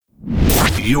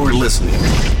You're listening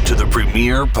to the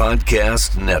Premier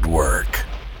Podcast Network.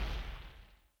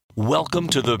 Welcome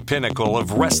to the pinnacle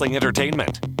of wrestling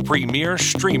entertainment, Premier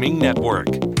Streaming Network.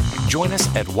 Join us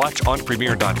at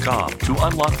watchonpremier.com to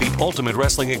unlock the ultimate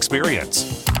wrestling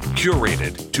experience.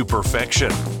 Curated to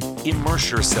perfection. Immerse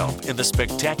yourself in the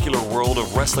spectacular world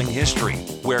of wrestling history,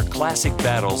 where classic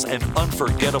battles and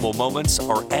unforgettable moments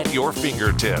are at your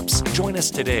fingertips. Join us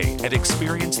today and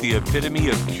experience the epitome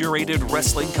of curated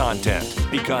wrestling content.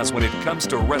 Because when it comes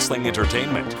to wrestling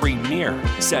entertainment, Premier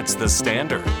sets the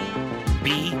standard.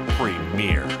 Be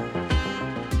Premier.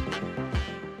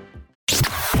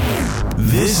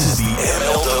 This is the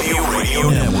MLW Radio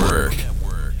Network.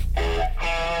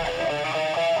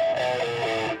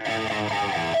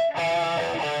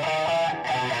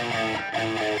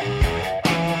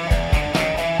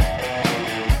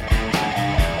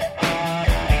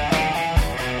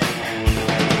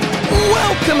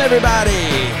 Welcome,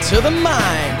 everybody, to the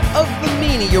Mind of the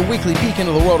Meanie, your weekly peek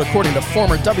into the world according to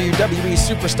former WWE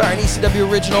superstar and ECW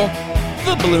original,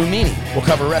 The Blue Meanie. We'll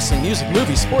cover wrestling, music,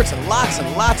 movies, sports, and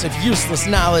lots of useless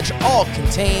knowledge, all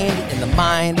contained in the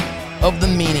Mind of the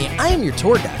Meanie. I am your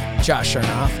tour guide, Josh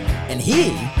Chernoff, and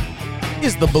he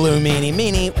is The Blue Meanie.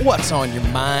 Meanie, what's on your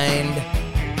mind?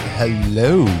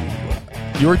 Hello.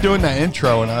 You were doing that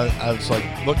intro, and I was like,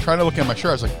 trying to look at my shirt.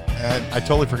 I was like, and I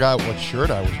totally forgot what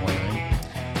shirt I was wearing.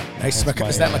 Nice.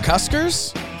 Is that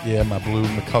McCuskers? Yeah, my blue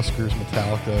McCuskers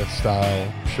Metallica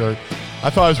style shirt.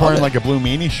 I thought I was wearing like a Blue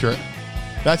Meanie shirt.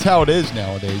 That's how it is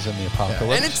nowadays in the apocalypse.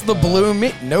 Yeah, and it's the Blue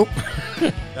Meanie. Nope.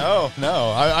 No.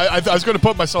 I was going to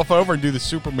put myself over and do the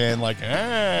Superman like,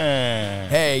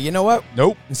 Hey, you know what?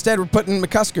 Nope. Instead, we're putting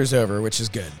McCuskers over, which is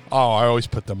good. Oh, I always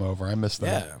put them over. I miss them.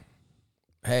 Yeah.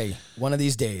 Hey, one of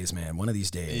these days, man. One of these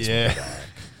days. Yeah.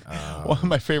 One of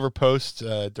my favorite posts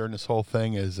during this whole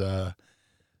thing is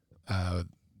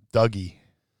Dougie,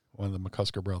 one of the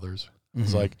McCusker brothers.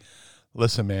 He's like,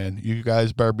 listen, man, you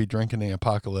guys better be drinking the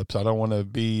apocalypse. I don't want to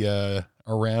be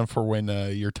around for when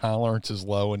your tolerance is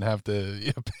low and have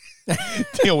to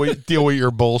deal with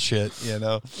your bullshit, you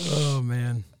know? Oh,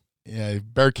 man. Yeah, you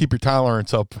better keep your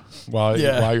tolerance up while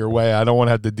you're away. I don't want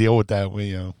to have to deal with that when,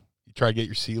 you try to get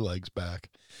your sea legs back.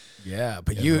 Yeah,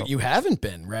 but you haven't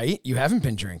been, right? You haven't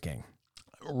been drinking.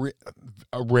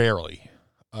 Rarely.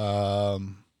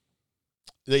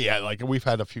 Yeah, like we've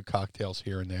had a few cocktails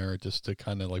here and there just to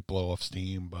kind of like blow off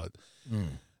steam, but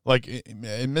like, and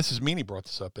Mrs. Meanie brought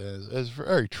this up as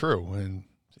very true and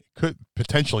could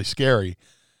potentially scary.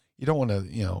 You don't want to,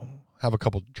 have a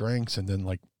couple drinks and then,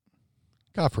 like,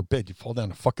 God forbid, you fall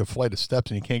down a fucking flight of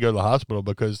steps and you can't go to the hospital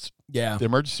because the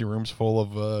emergency room's full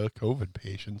of COVID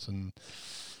patients and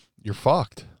you're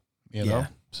fucked, know?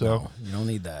 So no, you don't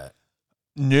need that.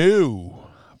 No.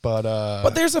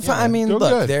 But there's a fine. I mean,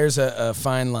 look, there's a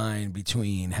fine line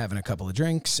between having a couple of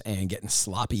drinks and getting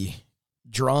sloppy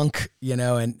drunk,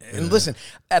 and listen,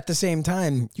 at the same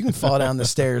time, you can fall down the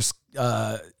stairs,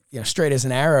 straight as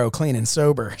an arrow, clean and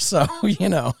sober. So,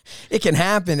 it can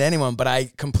happen to anyone, but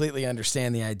I completely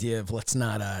understand the idea of let's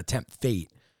not tempt fate.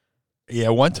 Yeah.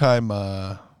 One time,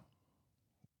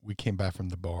 we came back from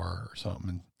the bar or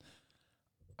something,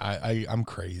 and I'm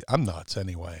crazy. I'm nuts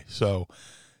anyway. So,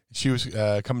 she was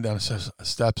coming down the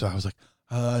steps. I was like,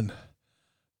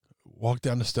 walk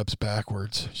down the steps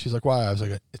backwards. She's like, why? I was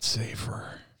like, it's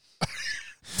safer.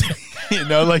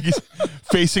 Like he's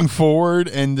facing forward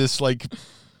and this like,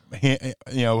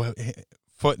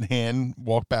 foot and hand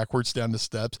walk backwards down the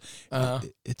steps.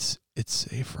 It's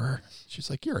safer. She's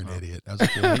like, you're an idiot. I was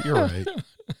like, you're right.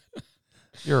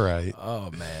 You're right.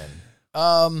 Oh, man.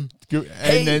 And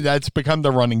then that's become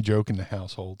the running joke in the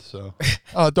household. So,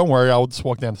 don't worry, I'll just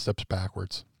walk down the steps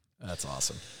backwards. That's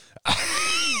awesome.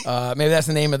 Maybe that's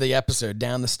the name of the episode.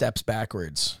 Down the steps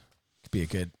backwards could be a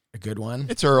good one.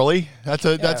 It's early. That's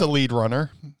a lead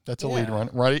runner. That's a lead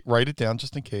runner. Write it down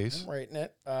just in case. I'm writing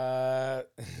it.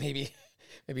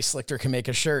 Maybe Slichter can make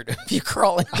a shirt if you're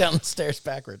crawling down the stairs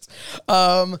backwards.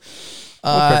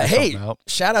 Hey,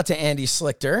 shout out to Andy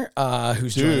Slichter,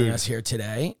 who's joining us here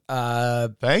today.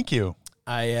 Thank you.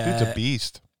 Dude's a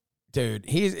beast. Dude,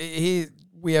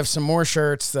 we have some more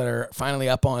shirts that are finally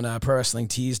up on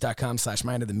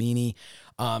ProWrestlingTees.com/Mind of the Meanie.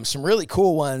 Some really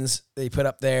cool ones they put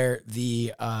up there.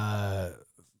 We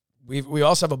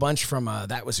also have a bunch from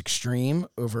That Was Extreme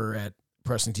over at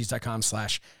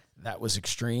ProWrestlingTees.com/That Was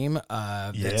Extreme.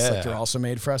 That Slichter also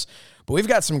made for us. But we've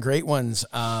got some great ones.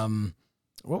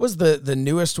 What was the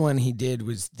newest one he did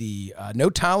was the No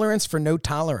Tolerance for No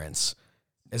Tolerance.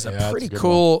 Is a pretty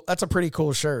cool. That's a pretty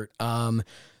cool shirt.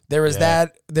 There was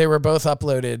that. They were both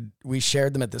uploaded. We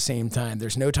shared them at the same time.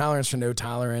 There's No Tolerance for No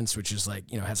Tolerance, which is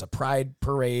like, has a pride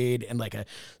parade and like a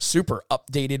super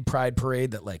updated pride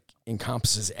parade that like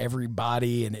encompasses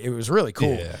everybody. And it was really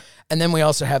cool. Yeah. And then we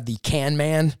also have the Can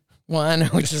Man one,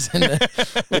 which is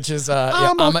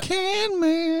I'm a can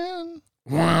man.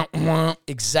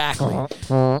 Exactly.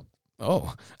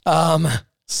 Oh.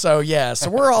 So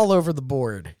we're all over the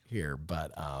board here,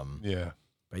 but yeah.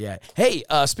 Hey,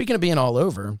 speaking of being all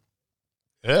over,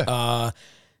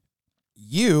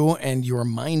 you and your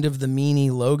Mind of the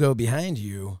Meanie logo behind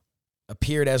you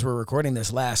appeared as we're recording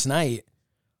this last night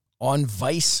on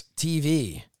Vice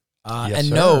TV. Yes,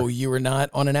 sir. No, you were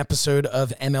not on an episode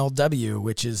of MLW,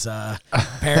 which is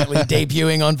apparently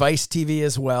debuting on Vice TV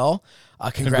as well.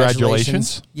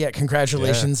 Congratulations. Yeah,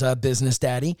 congratulations, Business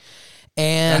Daddy.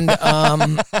 And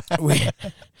and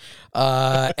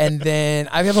then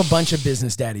I have a bunch of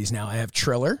business daddies now. I have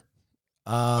Triller.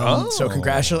 So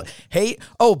congratulations. Hey,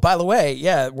 by the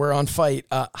way, we're on Fight.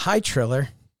 Hi, Triller.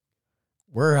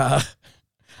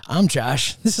 I'm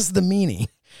Josh. This is the Meanie.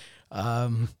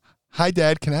 Hi,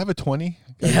 Dad. Can I have a 20?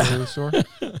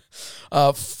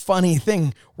 Funny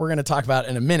thing we're going to talk about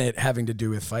in a minute having to do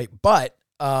with Fight. But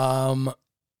yeah,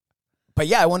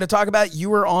 I want to talk about you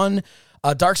were on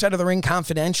Dark Side of the Ring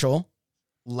Confidential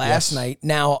last night.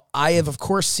 Now, I have, of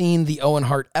course, seen the Owen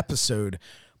Hart episode,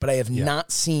 but I have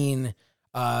not seen,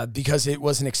 because it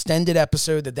was an extended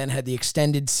episode that then had the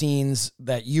extended scenes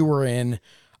that you were in,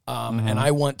 and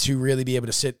I want to really be able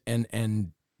to sit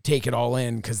and take it all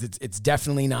in, because it's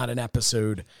definitely not an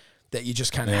episode that you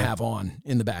just kind of have on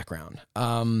in the background.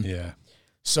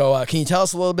 So can you tell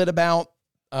us a little bit about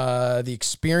the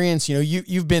experience?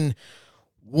 You've been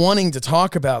wanting to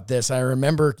talk about this. I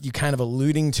remember you kind of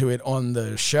alluding to it on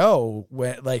the show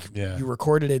when you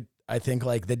recorded it, I think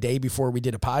like the day before we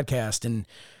did a podcast, and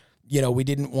we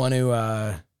didn't want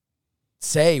to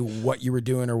say what you were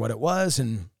doing or what it was.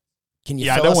 And can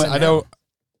you fill us in? I don't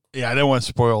want to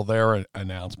spoil their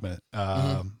announcement.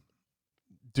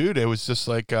 Dude, it was just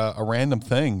like a random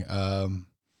thing.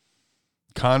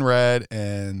 Conrad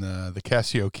and the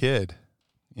Casio kid,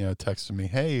 texted me,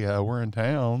 "Hey, we're in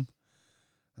town."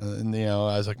 And,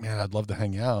 I was like, man, I'd love to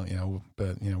hang out,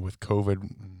 but, with COVID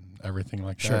and everything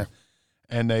like that.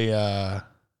 And they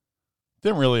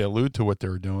didn't really allude to what they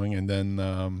were doing. And then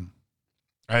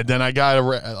I got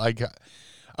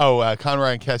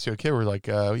Conrad and Casio Kid were like,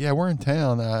 we're in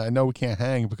town. I know we can't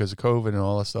hang because of COVID and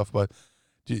all that stuff, but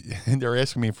they're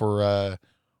asking me for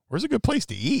where's a good place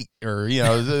to eat, or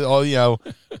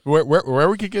where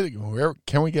we could get,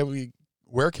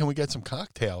 where can we get some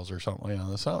cocktails or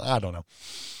something? So I don't know.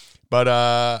 But,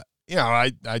 I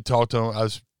talked to them. I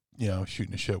was,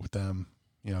 shooting the shit with them,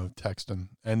 texting.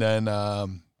 And then out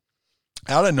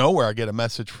of nowhere, I get a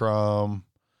message from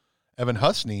Evan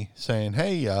Husney saying,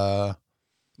 hey,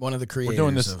 one of the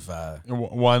creators of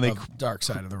Dark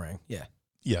Side of the Ring. Yeah.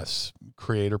 Yes.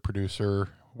 Creator, producer,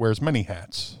 wears many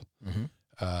hats.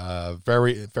 Mm-hmm.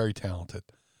 Very, very talented.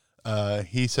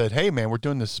 He said, hey, man, we're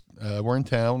doing this. We're in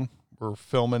town. We're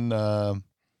filming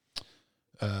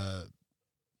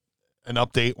an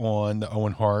update on the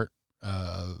Owen Hart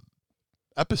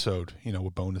episode,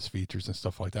 with bonus features and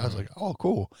stuff like that. I was like, oh,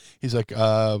 cool. He's like,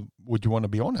 would you want to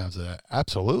be on? I was like,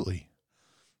 absolutely.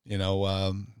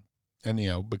 And,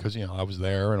 because, I was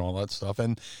there and all that stuff.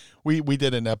 And we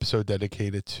did an episode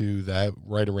dedicated to that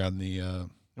right around the,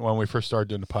 when we first started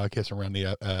doing the podcast, around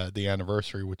the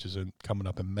anniversary, which is coming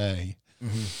up in May.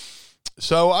 Mm-hmm.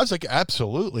 So I was like,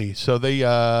 absolutely. So they,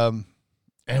 and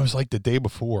it was like the day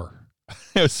before.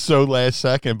 It was so last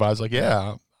second, but I was like,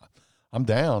 yeah, I'm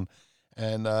down.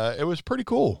 And it was pretty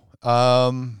cool.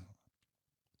 And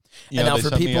now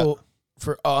for people,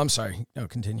 I'm sorry. No,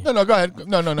 continue. No, go ahead.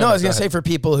 No. I was going to say, for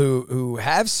people who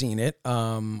have seen it,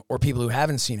 or people who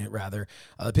haven't seen it, rather,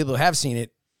 the people who have seen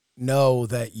it know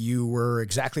that you were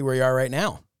exactly where you are right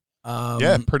now.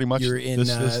 Yeah, pretty much. You're in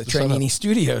Trainini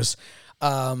Studios.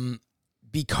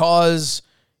 Because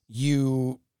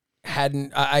you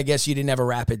hadn't, I guess you didn't have a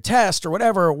rapid test or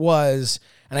whatever it was,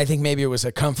 and I think maybe it was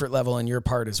a comfort level on your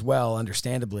part as well,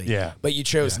 understandably. Yeah. But you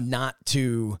chose not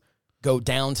to go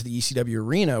down to the ECW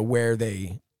arena where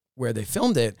they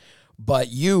filmed it. But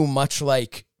you, much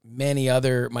like many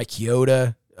other, Mike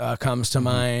Chioda comes to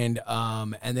mind,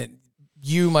 and then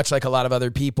you, much like a lot of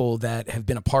other people that have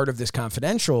been a part of this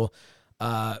confidential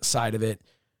side of it,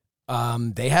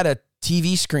 they had a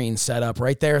TV screen set up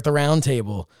right there at the round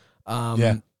table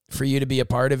for you to be a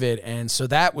part of it. And so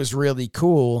that was really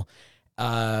cool,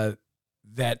 that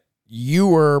you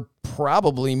were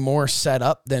probably more set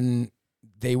up than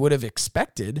they would have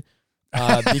expected.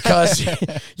 because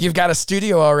you've got a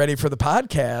studio already for the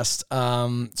podcast.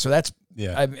 So that's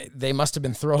they must have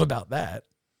been thrilled about that.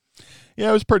 Yeah,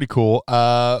 it was pretty cool.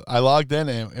 I logged in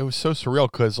and it was so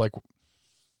surreal because like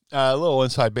a little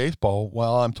inside baseball.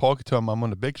 While I'm talking to them, I'm on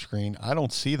the big screen. I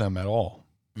don't see them at all.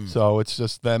 So it's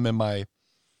just them in my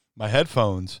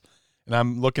headphones. And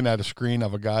I'm looking at a screen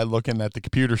of a guy looking at the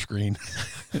computer screen,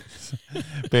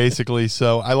 basically.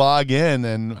 So I log in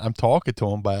and I'm talking to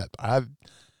him, but I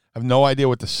have no idea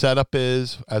what the setup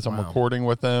is as I'm recording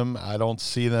with them. I don't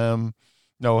see them.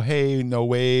 No, hey, no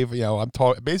wave. I'm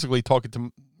basically talking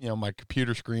to my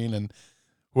computer screen and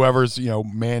whoever's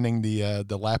manning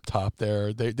the laptop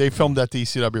there. They filmed at the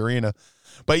ECW arena.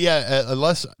 But yeah,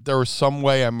 unless there was some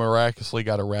way I miraculously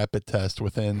got a rapid test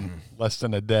within less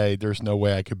than a day, there's no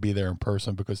way I could be there in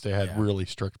person because they had really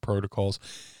strict protocols.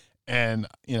 And,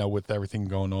 with everything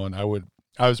going on,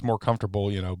 I was more comfortable,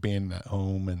 being at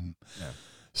home and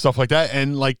stuff like that.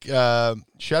 And like,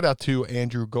 shout out to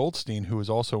Andrew Goldstein, who was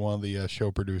also one of the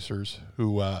show producers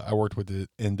who I worked with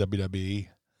in WWE.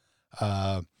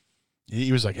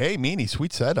 He was like, "Hey, Meanie,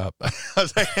 sweet setup." I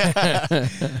was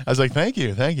like, "Thank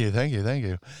you."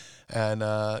 And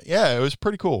it was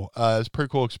pretty cool. It was a pretty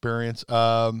cool experience.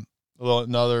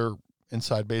 Another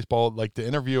inside baseball, like the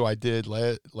interview I did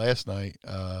last night,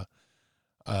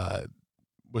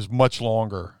 was much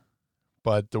longer,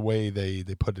 but the way they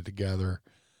put it together,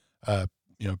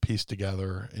 pieced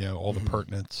together, all the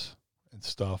pertinence and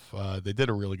stuff, they did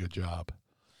a really good job.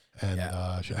 And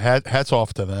hats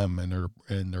off to them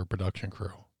and their production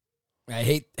crew. I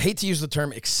hate to use the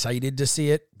term excited to see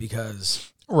it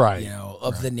because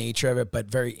of the nature of it, but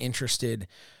very interested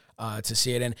to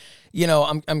see it. And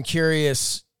I'm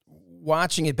curious,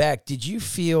 watching it back, did you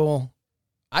feel?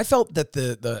 I felt that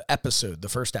the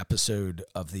first episode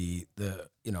of the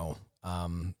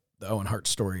Owen Hart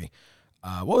story.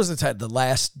 What was the title? The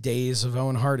Last Days of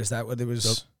Owen Hart? Is that what it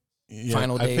was?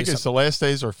 Final Days. I think it's the Last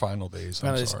Days or Final Days.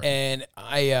 I'm sorry. And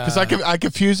because I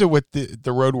confuse it with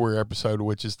the Road Warrior episode,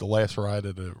 which is the last ride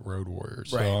of the Road Warriors.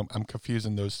 So I'm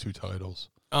confusing those two titles.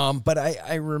 But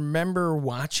I remember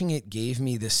watching it gave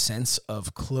me this sense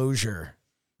of closure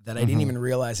that I didn't even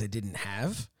realize I didn't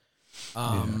have.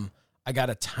 I got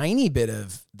a tiny bit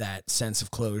of that sense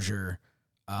of closure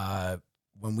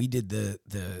when we did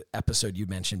the episode you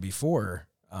mentioned before.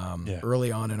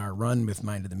 Early on in our run with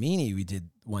Mind of the Meanie, we did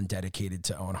one dedicated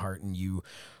to Owen Hart, and you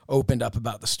opened up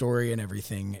about the story and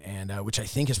everything, and which I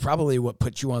think is probably what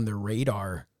put you on the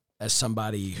radar as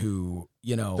somebody who,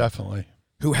 definitely,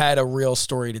 who had a real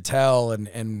story to tell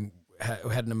and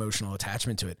had an emotional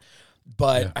attachment to it.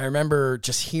 But I remember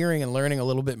just hearing and learning a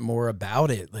little bit more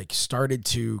about it, like started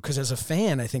to, because as a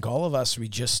fan, I think all of us, we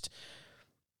just,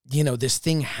 this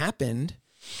thing happened,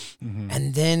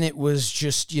 and then it was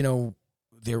just,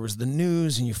 there was the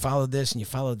news and you followed this and you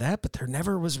followed that, but there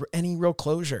never was any real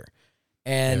closure.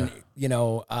 And,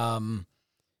 and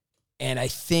I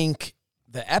think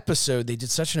the episode, they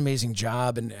did such an amazing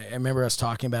job. And I remember us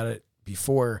talking about it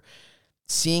before,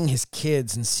 seeing his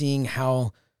kids and seeing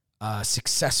how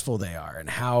successful they are and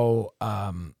how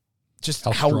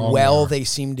well they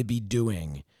seem to be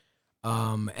doing.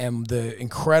 And the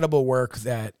incredible work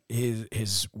that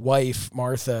his wife,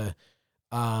 Martha,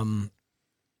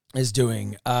 is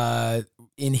doing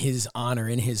in his honor,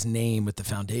 in his name, with the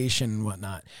foundation and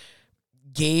whatnot,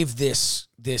 gave this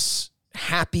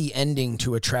happy ending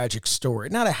to a tragic story.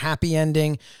 Not a happy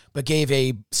ending, but gave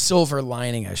a silver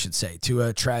lining, I should say, to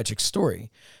a tragic story.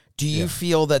 Do you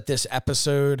feel that this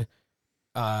episode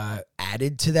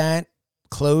added to that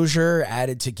closure,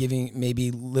 added to giving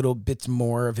maybe little bits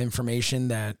more of information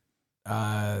that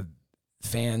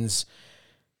fans,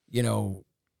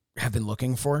 have been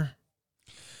looking for?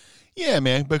 Yeah,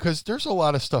 man, because there's a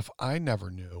lot of stuff I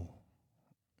never knew,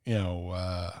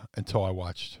 until I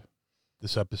watched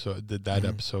this episode, that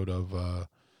episode of,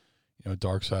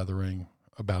 Dark Side of the Ring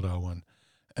about Owen.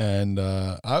 And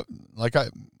I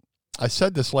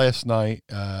said this last night.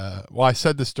 I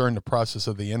said this during the process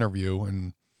of the interview,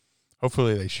 and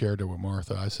hopefully they shared it with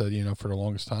Martha. I said, for the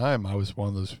longest time, I was one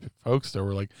of those folks that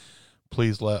were like,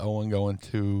 please let Owen go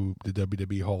into the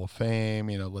WWE Hall of Fame,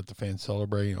 let the fans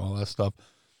celebrate and all that stuff.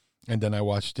 And then I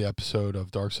watched the episode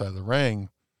of Dark Side of the Ring,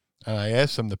 and I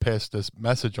asked them to pass this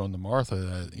message on to Martha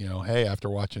that, hey, after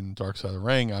watching Dark Side of the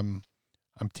Ring, I'm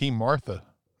Team Martha,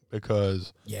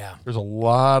 because there's a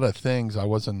lot of things I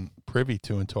wasn't privy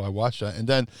to until I watched that. And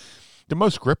then the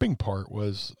most gripping part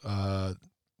was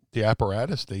the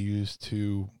apparatus they used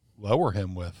to lower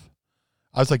him with.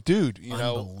 I was like, dude,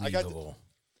 I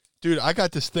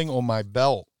got this thing on my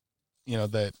belt,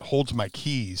 that holds my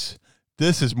keys.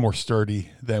 This is more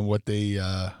sturdy than what they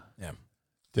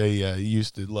they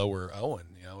used to lower Owen.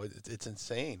 It's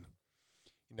insane.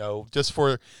 Just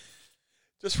for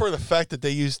the fact that they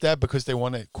used that because they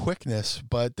wanted quickness,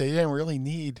 but they didn't really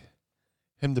need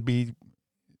him to be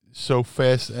so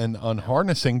fast and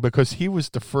unharnessing because he was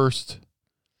the first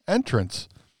entrance.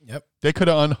 Yep. They could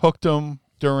have unhooked him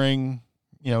during,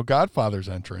 Godfather's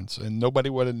entrance, and nobody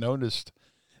would have noticed.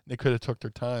 They could have took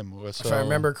their time. So, if I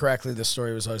remember correctly, the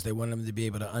story was always they wanted him to be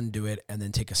able to undo it and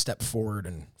then take a step forward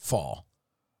and fall.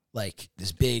 Like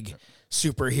this big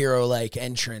superhero-like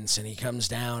entrance, and he comes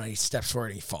down and he steps forward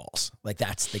and he falls. Like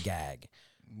that's the gag.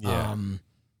 Yeah.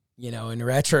 In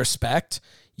retrospect,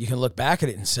 you can look back at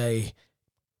it and say,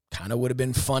 kind of would have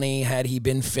been funny had he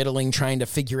been fiddling trying to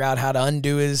figure out how to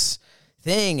undo his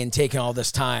thing and taking all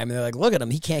this time. And they're like, look at him.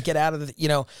 He can't get out of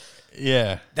the,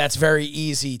 Yeah. That's very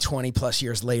easy 20 plus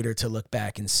years later to look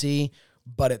back and see.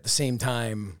 But at the same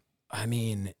time, I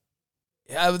mean,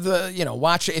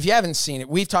 watch it. If you haven't seen it,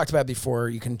 we've talked about it before.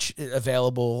 You can,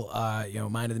 available,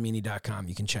 mindofthemeanie.com.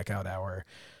 You can check out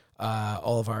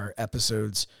all of our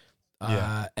episodes.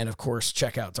 And of course,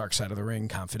 check out Dark Side of the Ring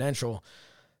Confidential.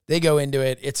 They go into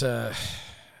it. It's just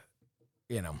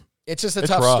a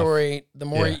tough rough. Story. The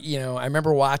more, I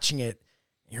remember watching it,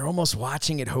 you're almost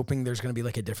watching it hoping there's going to be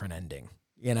like a different ending,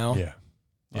 Yeah. Yeah.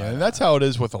 And that's how it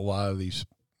is with a lot of these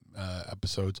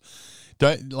episodes.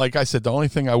 Like I said, the only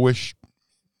thing I wish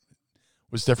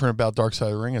was different about Dark Side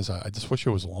of the Ring is I just wish it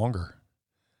was longer.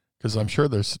 Because I'm sure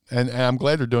there's, and I'm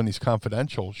glad they're doing these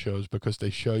confidential shows because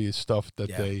they show you stuff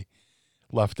that they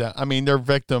left out. I mean, they're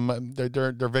victim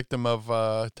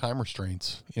of time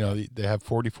restraints. They have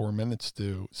 44 minutes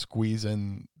to squeeze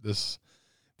in these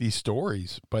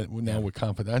stories, but now with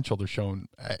confidential, they're showing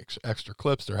extra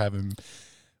clips. They're having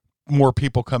more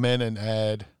people come in and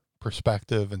add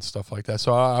perspective and stuff like that.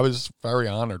 So I was very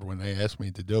honored when they asked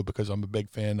me to do it because I'm a big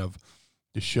fan of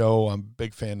the show. I'm a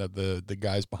big fan of the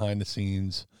guys behind the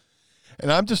scenes. And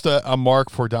I'm just a mark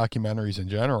for documentaries in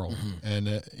general. Mm-hmm.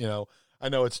 And, I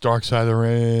know it's Dark Side of the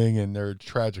Ring and they're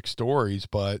tragic stories,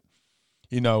 but,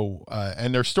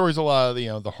 and there's stories a lot of,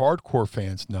 the hardcore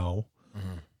fans know.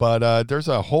 Mm-hmm. But there's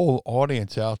a whole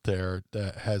audience out there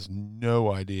that has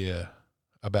no idea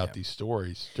about these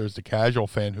stories. There's the casual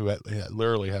fan who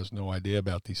literally has no idea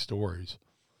about these stories.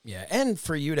 Yeah, and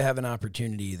for you to have an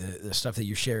opportunity, the stuff that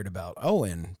you shared about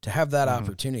Owen, to have that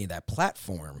opportunity, that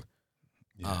platform.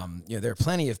 Yeah. There are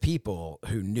plenty of people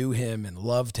who knew him and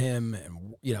loved him and,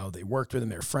 they worked with him,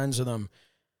 they're friends with him,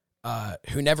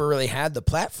 who never really had the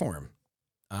platform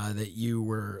that you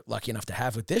were lucky enough to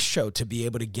have with this show to be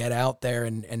able to get out there.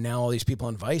 And now all these people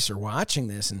on Vice are watching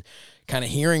this and kind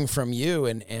of hearing from you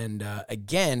and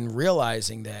again,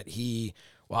 realizing that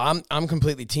I'm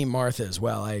completely Team Martha as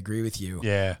well. I agree with you.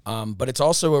 Yeah. But it's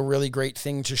also a really great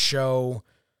thing to show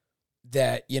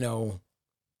that,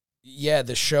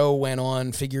 the show went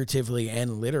on figuratively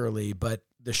and literally, but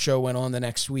the show went on the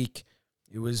next week.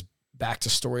 It was back to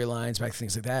storylines, back to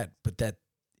things like that. But that,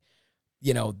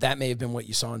 that may have been what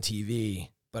you saw on TV,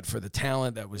 but for the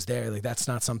talent that was there, like that's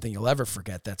not something you'll ever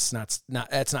forget. That's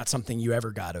not something you ever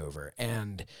got over.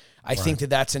 And I think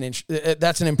that's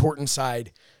an important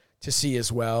side to see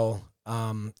as well,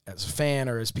 as a fan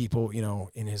or as people,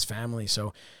 in his family.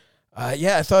 So,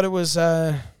 I thought it was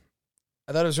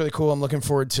really cool. I'm looking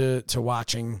forward to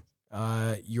watching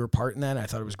your part in that. I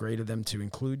thought it was great of them to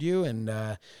include you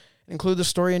and include the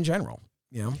story in general.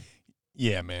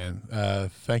 Yeah, man.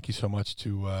 Thank you so much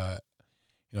to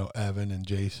Evan and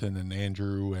Jason and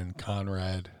Andrew and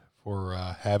Conrad for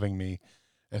having me,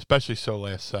 especially so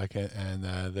last second, and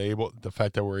the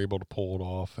fact that we're able to pull it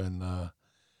off, and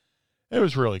it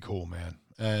was really cool, man.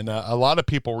 And a lot of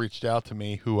people reached out to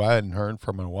me who I hadn't heard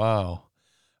from in a while.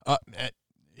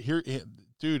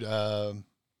 Dude, I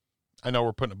know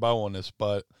we're putting a bow on this,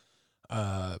 but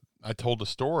I told a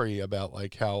story about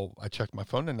like how I checked my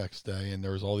phone the next day and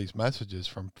there was all these messages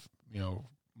from,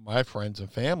 my friends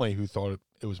and family who thought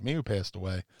it was me who passed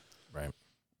away. Right.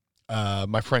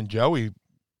 My friend Joey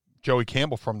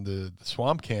Campbell from the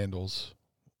Swamp Candles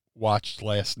watched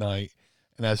last night.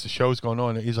 And as the show's going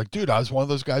on, he's like, dude, I was one of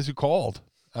those guys who called.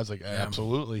 I was like,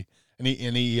 absolutely. And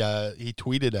he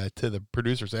tweeted that to the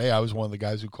producers. Hey, I was one of the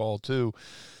guys who called too.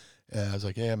 And I was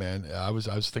like, yeah, man. I was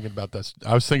thinking about this.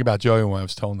 I was thinking about Joey when I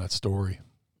was telling that story.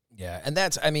 Yeah, and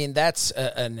that's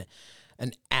an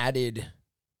added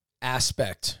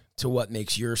aspect to what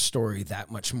makes your story that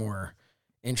much more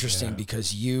interesting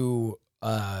because you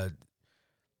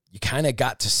kind of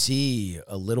got to see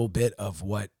a little bit of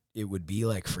what it would be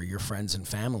like for your friends and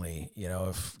family.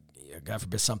 If God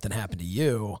forbid something happened to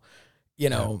you,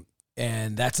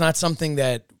 and that's not something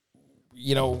that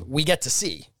we get to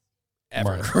see.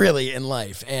 ever, really, in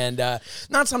life. And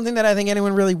not something that I think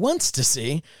anyone really wants to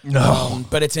see. No.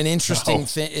 But it's an interesting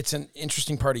thing. It's an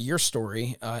interesting part of your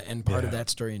story and part of that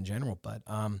story in general. But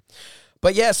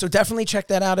yeah, so definitely check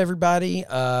that out, everybody.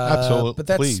 Absolutely,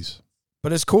 please.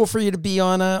 But it's cool for you to be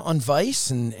on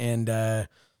Vice and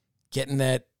getting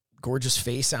that gorgeous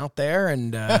face out there,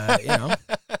 and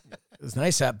it's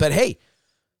nice. But hey,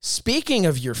 speaking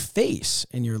of your face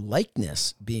and your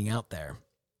likeness being out there,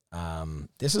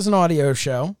 this is an audio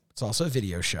show. It's also a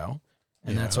video show,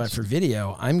 and that's why for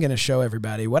video, I'm going to show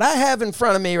everybody what I have in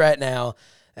front of me right now.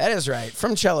 That is right,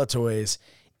 from Cello Toys.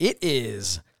 It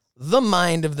is the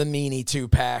Mind of the Meanie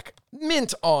 2-pack,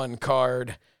 mint on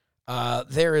card.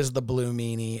 There is the Blue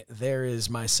Meanie. There is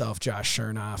myself, Josh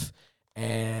Chernoff.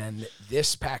 And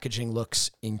this packaging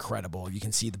looks incredible. You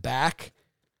can see the back.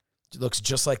 It looks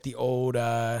just like the old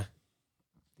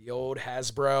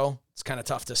Hasbro. It's kind of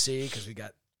tough to see because we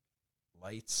got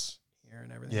lights here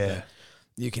and everything. Yeah.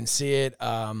 You can see it.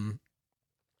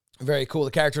 Very cool.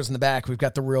 The characters in the back. We've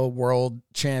got the real world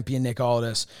champion, Nick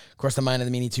Aldis. Of course, the Mind of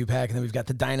the Meanie 2-pack. And then we've got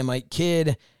the Dynamite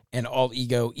Kid and All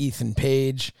Ego Ethan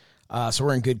Page. So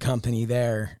we're in good company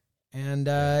there. And,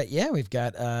 we've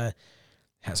got,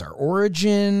 has our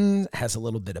origin, has a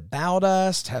little bit about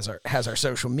us, has our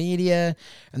social media.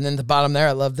 And then the bottom there,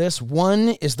 I love this.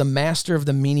 One is the master of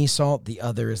the meanie salt. The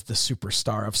other is the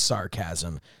superstar of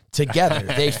sarcasm. Together,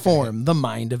 they form the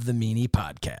Mind of the Meanie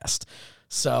podcast.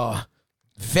 So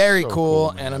very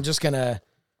cool. And I'm just going to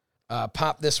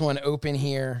pop this one open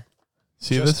here.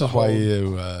 See, this is why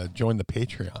you joined the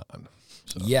Patreon.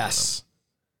 So, yes.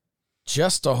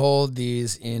 Just to hold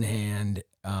these in hand.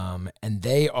 And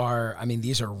they are,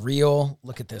 these are real.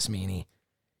 Look at this, Meanie.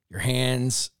 Your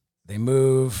hands, they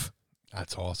move.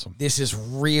 That's awesome. This is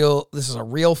real. This is a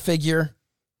real figure.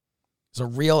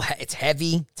 It's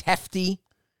heavy. It's hefty.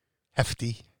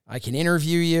 I can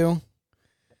interview you.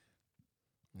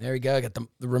 There we go. I got the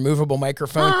removable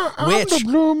microphone, which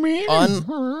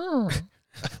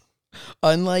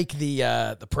unlike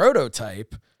the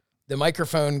prototype, the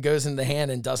microphone goes in the hand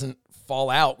and doesn't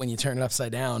fall out when you turn it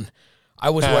upside down.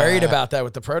 I was worried about that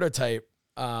with the prototype.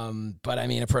 But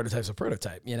a prototype's a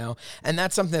prototype, and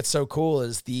that's something that's so cool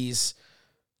is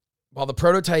while the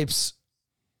prototypes,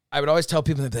 I would always tell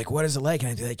people, they'd be like, what is it like?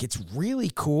 And I'd be like, it's really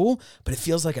cool, but it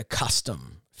feels like a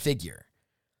custom figure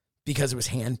because it was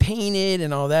hand painted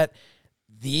and all that.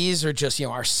 These are just,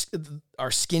 our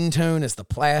skin tone is the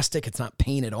plastic. It's not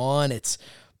painted on. It's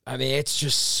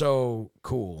just so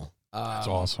cool. That's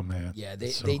awesome, man. Yeah.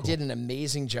 They did an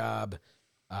amazing job.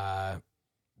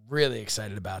 Really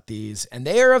excited about these, and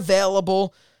they are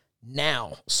available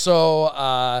now.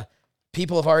 So,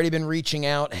 people have already been reaching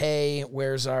out. Hey,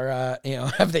 where's our,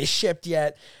 have they shipped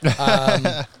yet?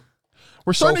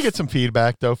 We're starting to get some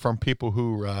feedback though from people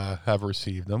who have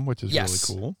received them, which is really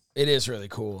cool. It is really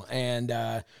cool. And,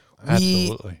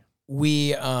 absolutely. We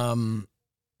have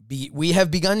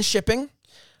begun shipping,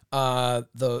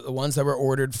 the ones that were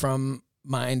ordered from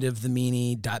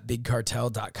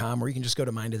mindofthemeanie.bigcartel.com, or you can just go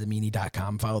to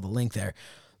mindofthemeanie.com, follow the link there.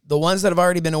 The ones that have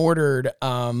already been ordered,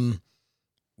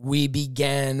 we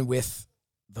began with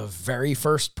the very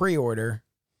first pre-order.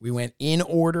 We went in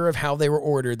order of how they were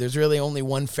ordered. There's really only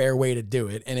one fair way to do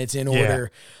it, and it's in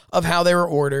order of how they were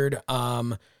ordered.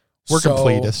 We're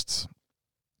completists.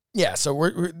 Yeah,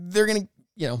 so they're going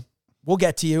to, we'll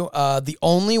get to you. The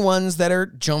only ones that are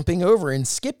jumping over and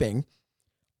skipping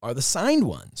are the signed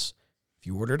ones. If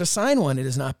you ordered a signed one, it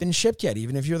has not been shipped yet,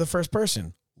 even if you're the first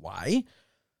person. Why?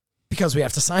 Because we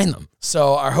have to sign them.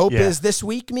 So our hope is this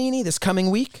week, Meanie, this coming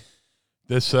week.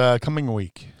 This coming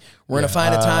week. We're going to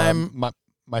find a time.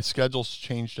 My schedule's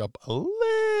changed up a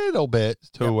little bit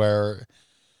to where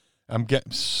I'm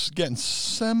getting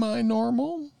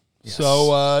semi-normal. Yes.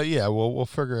 So, we'll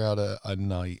figure out a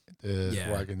night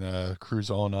where I can cruise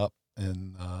on up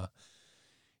and,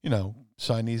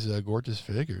 sign these gorgeous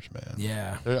figures, man.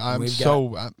 Yeah. I'm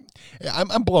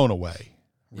blown away,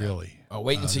 really. Oh,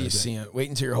 wait until you see them. Wait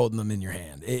until you're holding them in your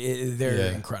hand.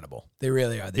 They're incredible. They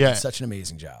really are. They did such an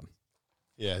amazing job.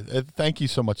 Yeah. Thank you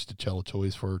so much to Cello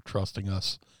Toys for trusting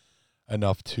us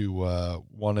enough to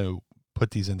want to put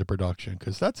these into production,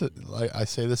 because I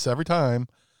say this every time,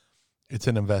 it's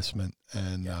an investment.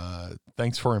 And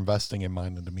thanks for investing in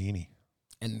Mind of the Meanie.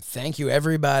 And thank you,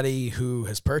 everybody who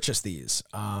has purchased these.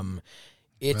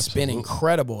 It's been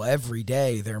incredible. Every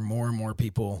day, there are more and more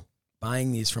people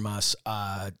buying these from us.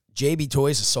 JB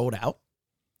Toys is sold out.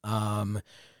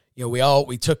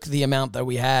 We took the amount that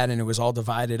we had, and it was all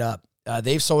divided up.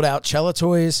 They've sold out. Cello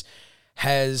Toys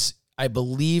has, I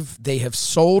believe, they have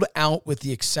sold out with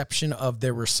the exception of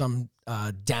there were some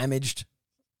damaged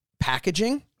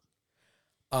packaging.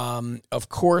 Of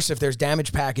course, if there's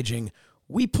damaged packaging,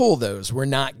 we pull those. We're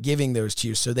not giving those to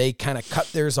you. So they kind of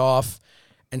cut theirs off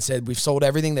and said, we've sold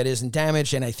everything that isn't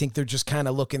damaged. And I think they're just kind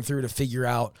of looking through to figure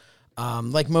out,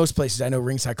 like most places, I know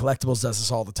Ringside Collectibles does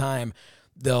this all the time.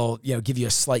 They'll, give you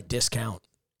a slight discount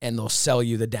and they'll sell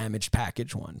you the damaged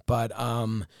package one. But,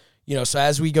 so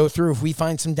as we go through, if we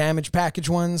find some damaged package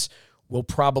ones, we'll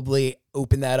probably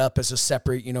open that up as a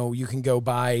separate, you can go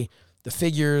buy the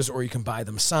figures or you can buy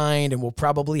them signed, and we'll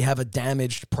probably have a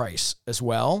damaged price as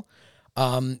well.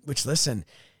 Which, listen,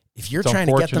 if you're trying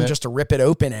to get them just to rip it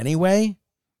open anyway,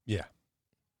 yeah,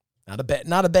 not a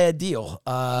bad deal.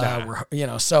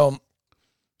 So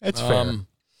it's fair.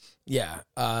 Yeah.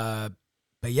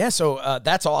 But yeah, so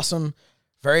that's awesome.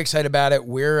 Very excited about it.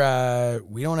 We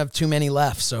don't have too many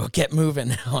left, so get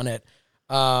moving on it.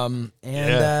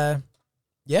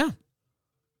 Yeah.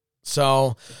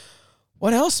 So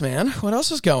what else, man? What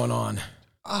else is going on?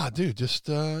 Dude, just,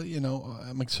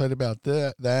 I'm excited about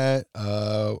that.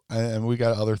 And we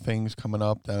got other things coming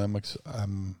up that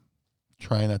I'm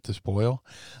trying not to spoil.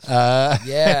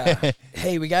 Yeah.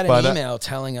 Hey, we got an email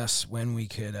telling us when we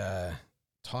could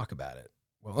talk about it.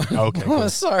 Well, okay. Cool.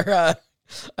 Sorry,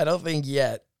 I don't think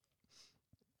yet.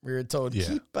 We were told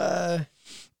keep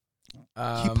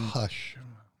hush.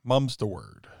 Mum's the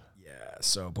word. Yeah.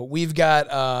 So, but we've got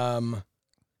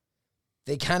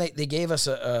they gave us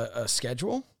a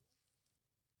schedule.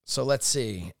 So let's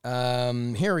see.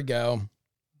 Here we go.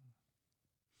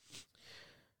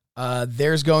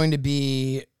 There's going to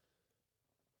be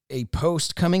a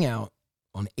post coming out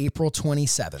on April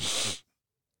 27th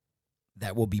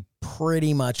that will be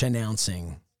pretty much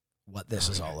announcing what this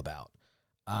is all about.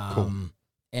 Cool.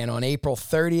 And on April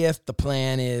 30th, the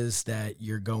plan is that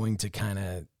you're going to kind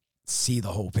of see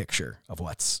the whole picture of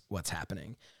what's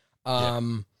happening.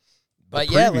 But the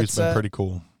yeah, preview's been pretty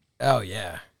cool. Oh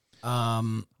yeah.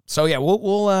 So yeah,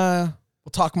 we'll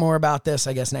talk more about this,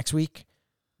 I guess, next week.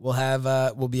 We'll have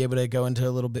we'll be able to go into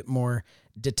a little bit more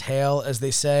detail, as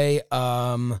they say.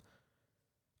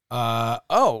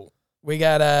 We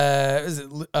got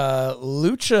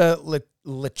Lucha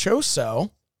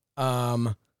Lechoso.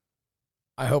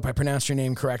 I hope I pronounced your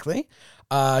name correctly.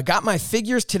 Got my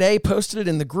figures today, posted it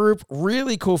in the group.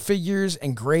 Really cool figures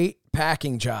and great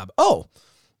packing job. Oh,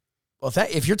 well,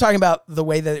 if you're talking about the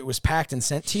way that it was packed and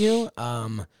sent to you,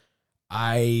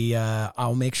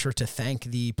 I'll make sure to thank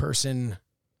the person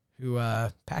who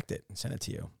packed it and sent it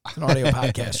to you. It's an audio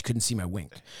podcast. You couldn't see my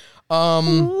wink.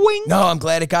 Wink. No, I'm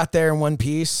glad it got there in one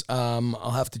piece.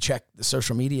 I'll have to check the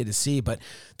social media to see, but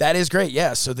that is great.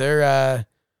 Yeah, so they're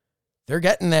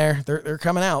getting there. They're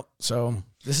coming out. So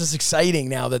this is exciting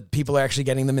now that people are actually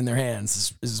getting them in their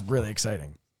hands. This is really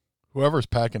exciting. Whoever's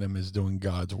packing them is doing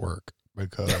God's work,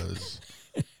 because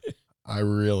I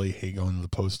really hate going to the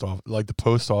post office. Like, the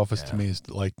post office to me is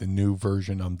like the new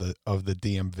version of the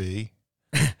DMV.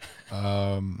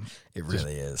 It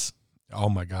really is. Oh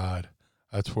my God.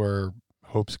 That's where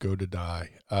hopes go to die.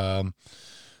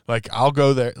 Like, I'll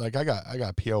go there. Like, I got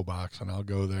a PO box, and I'll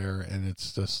go there, and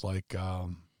it's just like,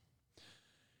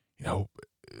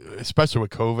 especially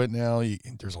with COVID now,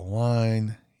 there's a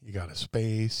line. You got a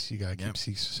space. You got to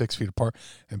keep 6 feet apart,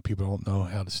 and people don't know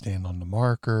how to stand on the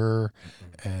marker,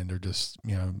 and they're just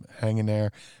hanging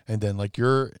there. And then, like,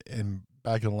 you're in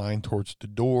back of the line towards the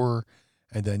door,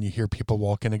 and then you hear people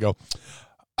walk in and go,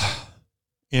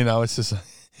 it's just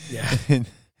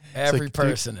Every like,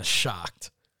 person is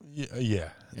shocked. Yeah.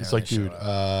 It's like, dude,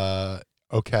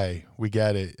 okay, we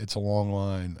get it. It's a long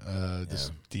line.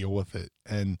 Just deal with it.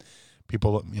 And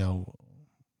people,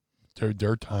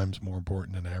 their time's more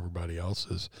important than everybody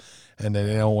else's, and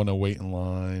they don't want to wait in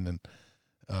line, and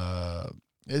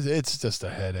it's just a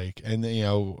headache. And I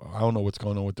don't know what's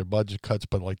going on with their budget cuts,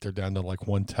 but like, they're down to like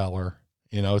one teller.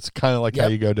 It's kind of like how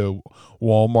you go to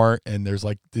Walmart and there's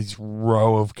like these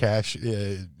row of cash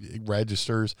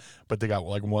registers, but they got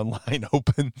like one line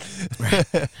open. Right.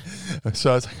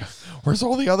 So it's like, where's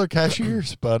all the other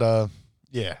cashiers? But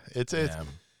it's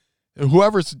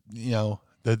whoever's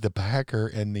the packer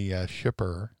and the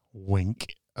shipper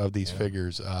wink of these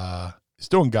figures is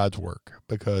doing God's work,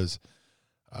 because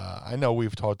I know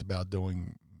we've talked about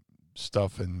doing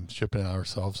stuff and shipping it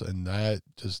ourselves, and that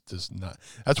just does not.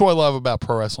 That's what I love about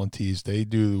Pro Wrestling Tees. They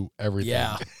do everything.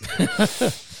 Yeah.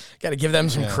 Got to give them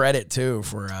some credit too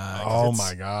for oh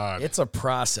my God, it's a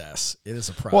process. It is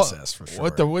a process for sure.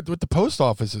 With the post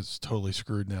office, it's totally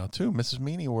screwed now too. Mrs.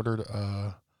 Meany ordered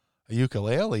a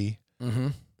ukulele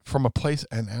from a place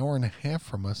an hour and a half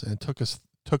from us, and it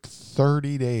took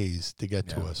 30 days to get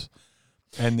to us.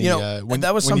 And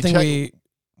that was something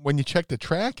when you check the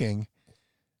tracking,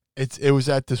 it was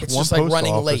at this It's one just like post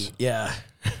running office. late. Yeah.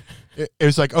 It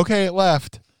was like, okay, it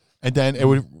left, and then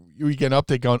we get an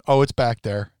update going, oh, it's back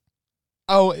there.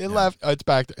 Oh, it left. Oh, it's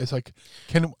back there. It's like,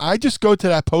 can I just go to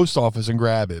that post office and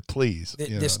grab it, please?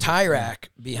 This tie rack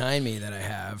behind me that I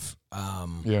have,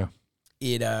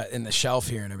 it in the shelf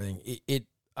here and everything.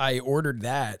 I ordered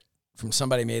that from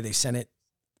somebody. Maybe they sent it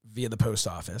via the post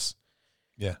office.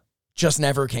 Yeah, just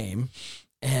never came.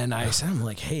 And I said, I'm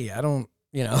like, hey, I don't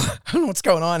know what's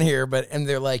going on here. And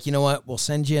they're like, you know what? We'll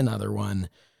send you another one,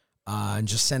 and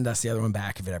just send us the other one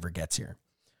back if it ever gets here.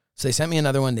 So they sent me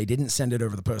another one. They didn't send it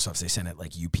over the post office. They sent it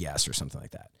like UPS or something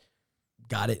like that.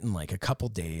 Got it in like a couple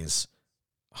days,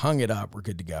 hung it up. We're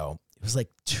good to go. It was like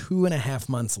 2.5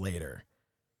 months later,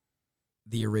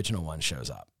 the original one shows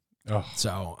up. Oh.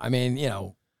 So, I mean,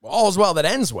 all's well that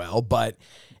ends well, but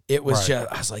it was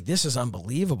just, I was like, this is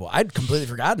unbelievable. I'd completely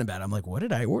forgotten about it. I'm like, what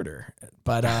did I order?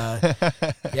 But,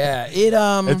 yeah,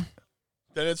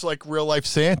 then it's like real life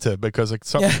Santa, because like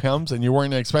something comes and you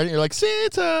weren't expecting. You're like,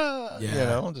 Santa,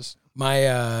 just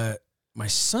my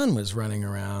son was running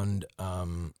around.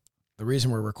 The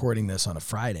reason we're recording this on a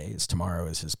Friday is tomorrow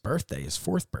is his birthday, his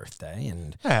 4th birthday,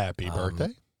 and happy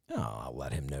birthday. Oh, I'll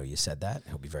let him know you said that.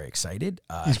 He'll be very excited.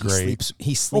 He's great.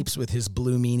 He sleeps with his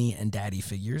Blue Meanie and Daddy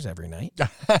figures every night.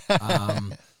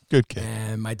 Good kid.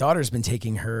 And my daughter's been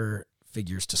taking her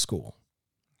figures to school,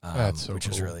 That's so which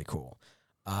cool. is really cool.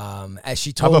 As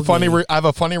she told me, I have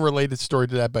a funny related story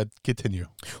to that, but continue.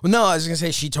 Well, no, I was gonna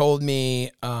say she told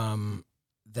me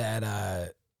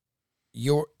that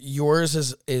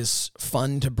yours is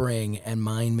fun to bring, and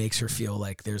mine makes her feel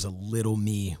like there's a little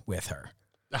me with her.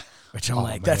 Which I'm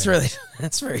like, man.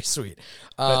 That's very sweet.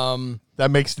 That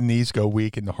makes the knees go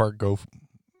weak and the heart go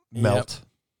melt. Yep.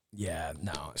 Yeah,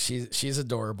 no, she's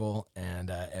adorable, and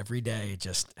every day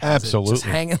just absolutely just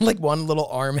hanging like one little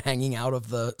arm hanging out of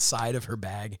the side of her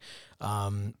bag.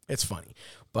 It's funny,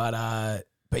 but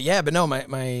no,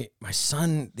 my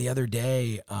son the other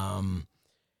day,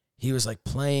 he was like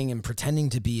playing and pretending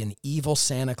to be an evil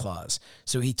Santa Claus.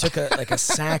 So he took a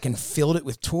sack and filled it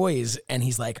with toys, and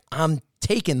he's like, I'm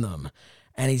taking them,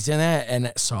 and he's doing that,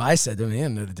 and so I said to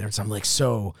him, the difference, I'm like,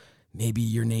 so maybe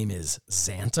your name is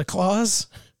Santa Claus.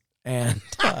 And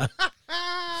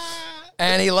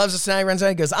and he loves it. And he runs out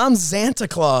and goes, I'm Santa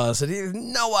Claus. And he has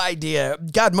no idea.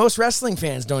 God, most wrestling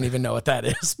fans don't even know what that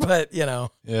is. But, Yeah.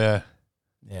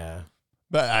 Yeah.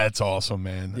 But that's awesome,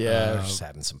 man. Yeah, we're just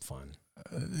having some fun.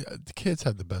 The kids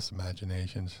have the best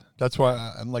imaginations. That's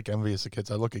why I'm like envious of kids.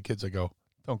 I look at kids, I go,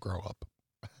 don't grow up.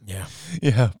 Yeah.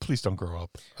 Yeah, please don't grow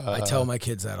up. I tell my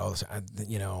kids that all the time.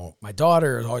 My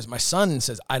daughter is always, my son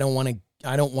says, I don't want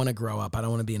to grow up. I don't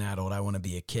want to be an adult. I want to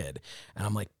be a kid. And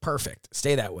I'm like, perfect.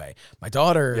 Stay that way. My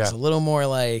daughter is a little more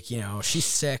like, she's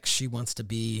 6. She wants to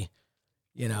be,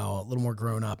 a little more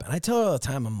grown up. And I tell her all the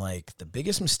time, I'm like, the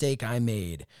biggest mistake I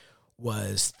made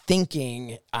was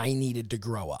thinking I needed to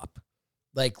grow up.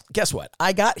 Like, guess what?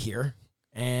 I got here,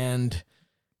 and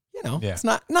it's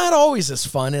not always as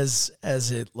fun as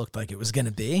it looked like it was going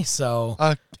to be. So,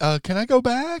 can I go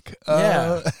back?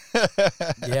 Yeah.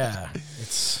 Yeah.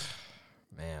 It's,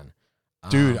 man.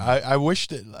 Dude, I wish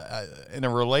that in a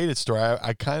related story,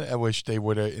 I wish they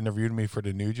would have interviewed me for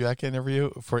the New Jack interview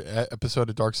for episode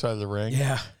of Dark Side of the Ring.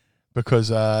 Yeah. Because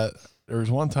there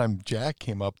was one time Jack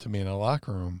came up to me in a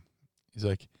locker room. He's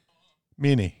like,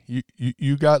 Meanie,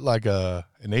 you got like an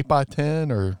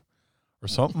 8x10 or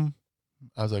something?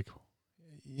 I was like,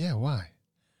 yeah, why?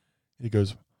 He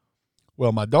goes,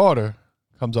 well, my daughter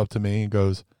comes up to me and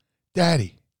goes,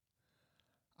 Daddy,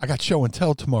 I got show and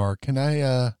tell tomorrow. Can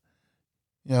I,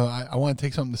 I want to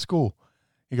take something to school.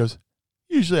 He goes,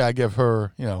 usually I give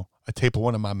her, a tape of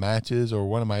one of my matches or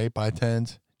one of my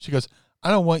 8x10s. She goes, I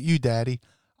don't want you, Daddy.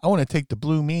 I want to take the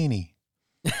Blue Meanie.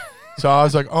 So I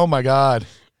was like, oh my God.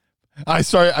 I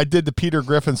did the Peter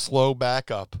Griffin slow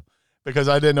backup because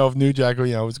I didn't know if New Jack,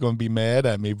 was going to be mad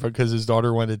at me because his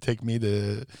daughter wanted to take me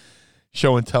to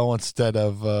show and tell instead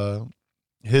of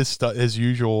his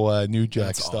usual New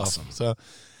Jack That's stuff. Awesome.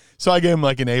 So I gave him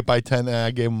like an 8x10 and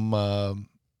I gave him a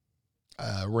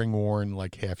ring worn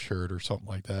like half shirt or something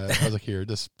like that. I was like, here,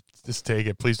 just take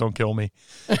it. Please don't kill me.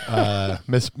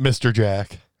 Mr.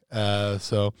 Jack.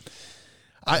 So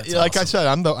That's like awesome. I said,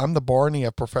 I'm the Barney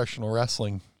of professional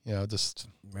wrestling. Just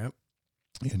Yep.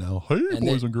 hey, And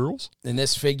boys and girls. And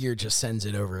this figure just sends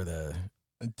it over the.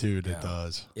 Dude, it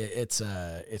does.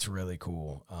 It's really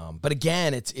cool. But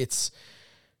again, it's.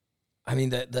 I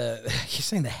mean he's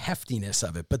saying the heftiness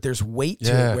of it, but there's weight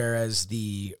to it. Whereas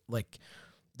the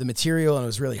material, and it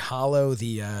was really hollow.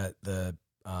 The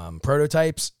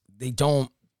prototypes,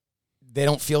 they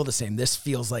don't feel the same. This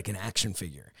feels like an action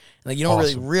figure. Like you don't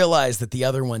really Awesome. realize that the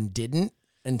other one didn't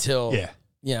until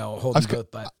holding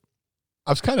both. But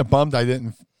I was kind of bummed I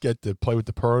didn't get to play with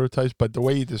the prototypes, but the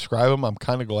way you describe them, I'm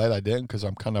kind of glad I didn't because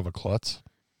I'm kind of a klutz.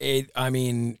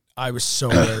 I was so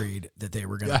worried that they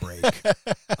were going to break.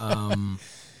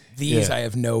 These I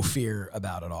have no fear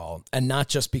about at all. And not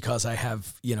just because I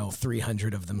have,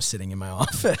 300 of them sitting in my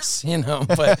office,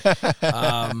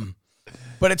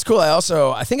 but it's cool.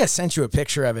 I think I sent you a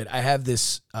picture of it. I have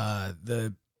this,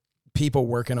 the people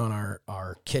working on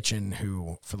our kitchen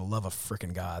who, for the love of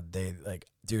freaking God, they like,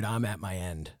 dude, I'm at my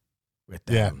end with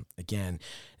them again.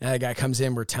 And the guy comes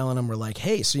in, we're telling him, we're like,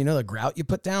 hey, so the grout you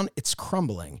put down, it's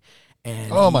crumbling.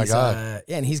 And oh my God.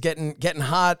 And he's getting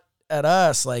hot at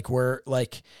us. Like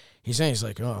he's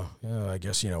like, oh, yeah, I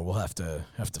guess, we'll have to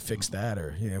fix that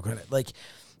or, kind of like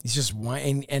he's just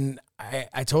whining. And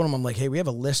I told him, I'm like, hey, we have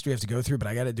a list we have to go through, but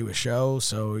I got to do a show.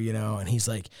 So, and he's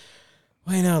like,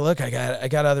 well, look, I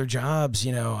got other jobs,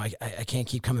 I can't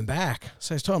keep coming back.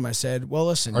 So I told him, I said, well,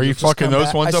 listen, are you fucking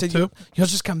those ones up too? You'll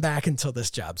just come back until this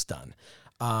job's done.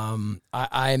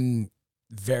 I'm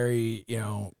very,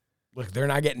 look, they're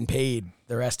not getting paid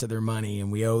the rest of their money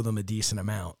and we owe them a decent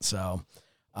amount. So,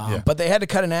 but they had to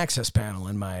cut an access panel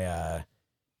in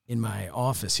my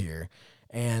office here.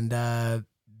 And,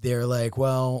 they're like,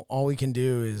 well, all we can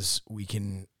do is we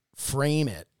can frame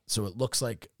it so it looks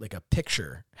like a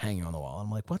picture hanging on the wall.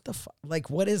 I'm like, what the fuck? Like,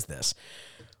 what is this?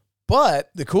 But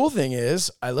the cool thing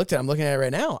is, I'm looking at it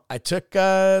right now. I took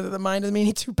the Mind of the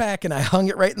Meanie 2-pack and I hung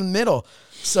it right in the middle.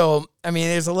 So,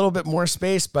 there's a little bit more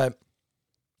space, but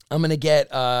I'm going to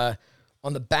get on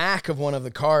the back of one of the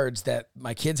cards that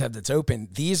my kids have that's open.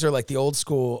 These are like the old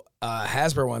school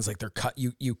Hasbro ones. Like they're cut.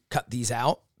 You cut these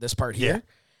out, this part here.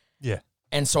 Yeah.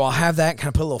 And so I'll have that, kind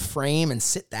of put a little frame and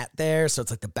sit that there. So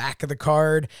it's like the back of the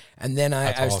card. And then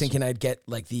I was thinking I'd get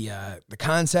like the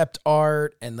concept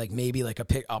art and like maybe like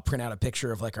I'll print out a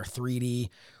picture of like our 3D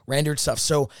rendered stuff.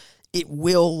 So it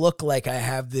will look like I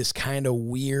have this kind of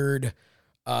weird,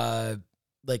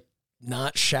 like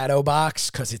not shadow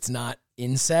box because it's not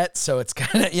inset. So it's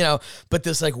kind of, but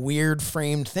this like weird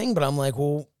framed thing. But I'm like,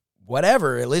 well,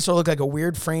 whatever. At least it'll look like a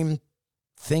weird framed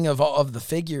thing of the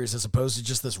figures as opposed to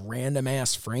just this random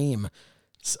ass frame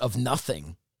of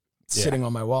nothing sitting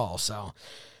on my wall. So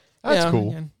that's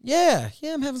cool. Yeah.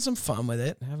 I'm having some fun with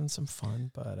it.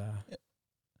 But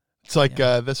it's like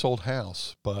this old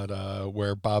house, but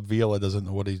where Bob Vila doesn't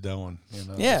know what he's doing.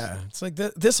 Yeah, it's like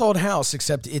this old house,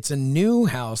 except it's a new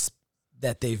house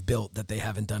that they've built that they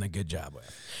haven't done a good job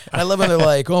with. And I love when they're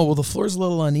like, oh, well, the floor's a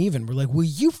little uneven. We're like, well,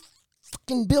 you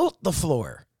fucking built the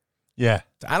floor. Yeah.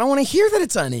 I don't want to hear that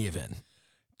it's uneven.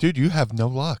 Dude, you have no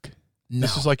luck. No.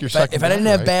 This is like your second If I didn't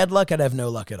have bad luck, I'd have no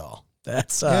luck at all.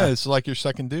 That's it's like your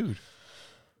second dude.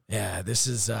 Yeah, this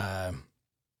is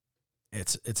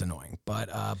it's annoying.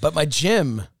 But my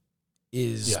gym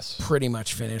is pretty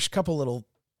much finished. Couple little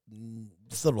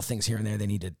things here and there they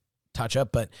need to touch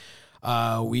up, but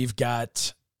we've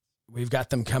got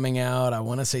them coming out, I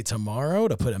want to say tomorrow,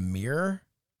 to put a mirror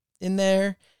in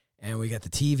there. And we got the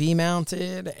TV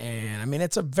mounted, and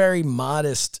it's a very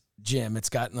modest gym. It's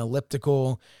got an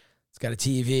elliptical, it's got a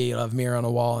TV, it'll have a mirror on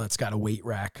a wall, and it's got a weight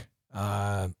rack,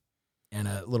 and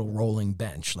a little rolling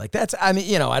bench. Like that's, I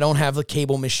don't have a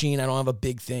cable machine, I don't have a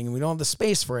big thing, and we don't have the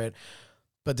space for it.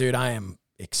 But dude, I've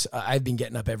been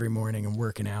getting up every morning and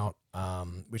working out,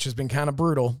 which has been kind of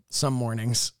brutal some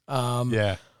mornings.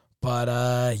 But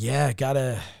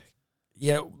gotta,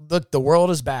 look, the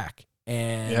world is back.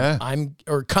 And I'm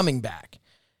coming back.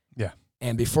 Yeah.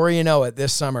 And before you know it,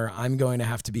 this summer, I'm going to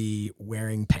have to be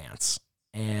wearing pants.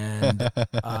 And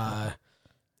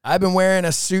I've been wearing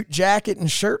a suit jacket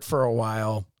and shirt for a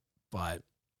while, but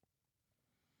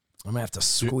I'm going to have to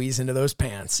squeeze into those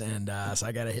pants. And so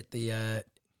I got to hit the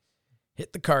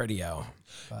cardio.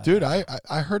 But, dude, I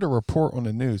heard a report on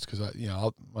the news because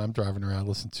I'm driving around,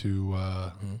 listen to,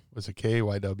 was it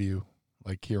KYW,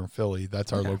 like here in Philly.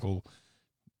 That's our local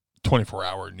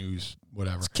 24-hour news,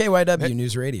 whatever. It's KYW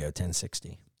News Radio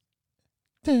 1060.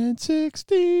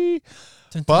 1060.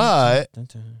 But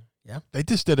they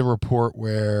just did a report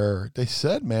where they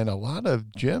said, man, a lot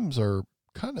of gyms are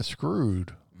kind of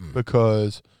screwed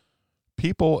because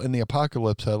people in the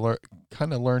apocalypse had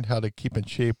kind of learned how to keep in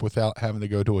shape without having to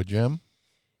go to a gym.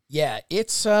 Yeah,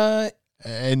 it's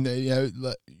and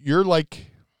you're like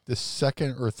the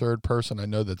second or third person I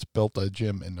know that's built a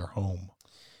gym in their home.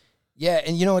 Yeah,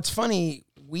 and it's funny,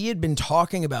 we had been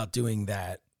talking about doing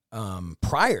that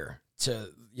prior to,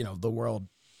 the world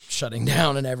shutting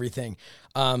down and everything.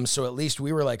 So at least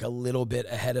we were like a little bit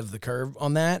ahead of the curve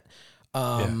on that.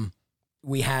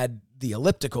 we had the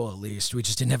elliptical at least. We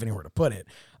just didn't have anywhere to put it.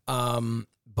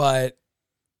 But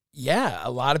yeah, a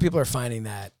lot of people are finding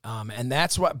that. And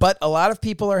that's what, but a lot of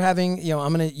people are having, you know,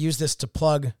 I'm going to use this to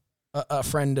plug a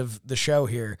friend of the show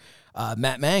here,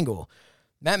 Matt Mangle.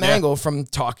 Matt Mangle from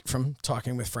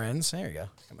Talking with Friends. There you go.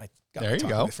 Got my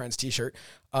Talking with Friends t-shirt.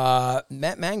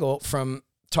 Matt Mangle from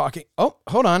Talking. Oh,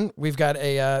 hold on. We've got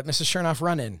a Mrs. Chernoff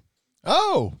run in.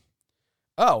 Oh.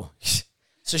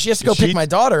 So she has to go pick my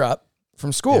daughter up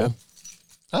from school. Yeah.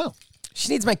 Oh.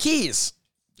 She needs my keys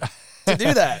to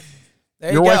do that.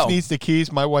 There Your you go. wife needs the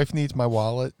keys. My wife needs my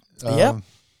wallet. Yep.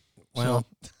 Well,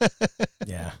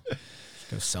 yeah.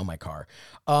 Go sell my car.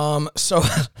 So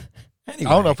anyway. I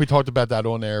don't know if we talked about that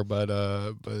on air, but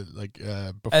like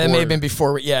before. It may have been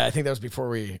before. I think that was before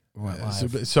we went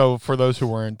live. So for those who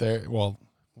weren't there, well,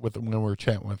 when we were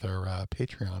chatting with our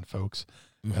Patreon folks,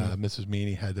 Mrs.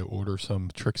 Meany had to order some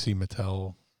Trixie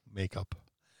Mattel makeup.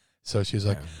 So she's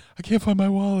like, I can't find my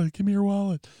wallet. Give me your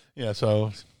wallet. Yeah,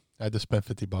 so I had to spend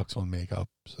 $50 on makeup.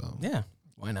 So yeah,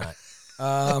 why not?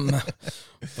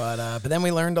 But then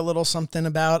we learned a little something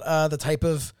about the type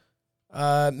of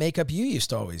makeup you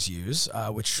used to always use,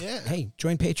 which hey,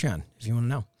 join Patreon if you want to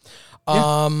know.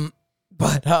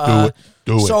 But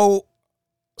do it.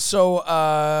 So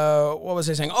what was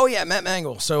I saying? Oh yeah, Matt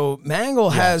Mangle. So Mangle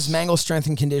has Mangle Strength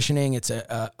and Conditioning. It's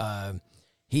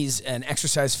he's an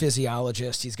exercise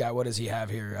physiologist. He's got, what does he have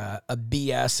here? A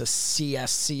BS, a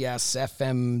CSCS,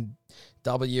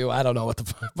 FMW. I don't know what the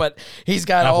fuck, but he's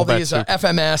got all these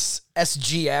FMS,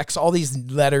 SGX, all these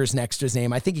letters next to his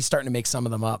name. I think he's starting to make some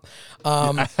of them up.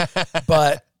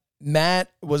 But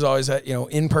Matt was always a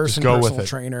in-person personal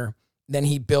trainer. Then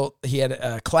he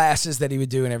had classes that he would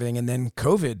do and everything. And then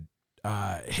COVID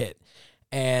hit,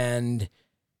 and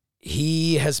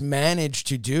he has managed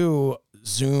to do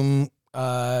Zoom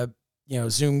calls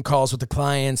with the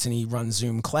clients, and he runs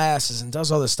Zoom classes and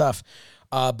does all this stuff.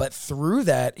 But through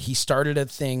that, he started a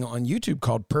thing on YouTube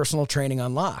called Personal Training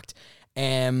Unlocked.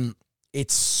 And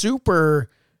it's super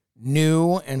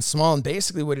new and small. And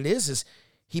basically what it is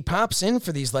he pops in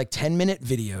for these like 10-minute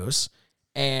videos.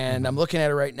 And I'm looking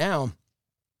at it right now.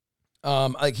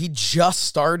 Like he just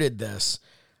started this,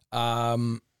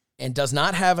 and does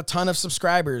not have a ton of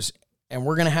subscribers, and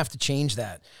we're going to have to change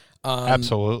that.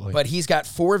 Absolutely. But he's got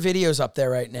 4 videos up there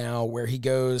right now where he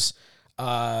goes,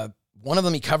 one of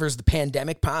them, he covers the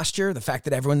pandemic posture, the fact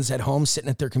that everyone's at home sitting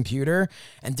at their computer,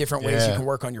 and different ways you can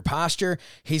work on your posture.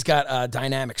 He's got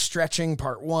dynamic stretching,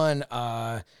 part 1.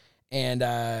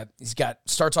 And he's got,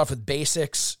 starts off with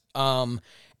basics.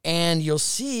 And you'll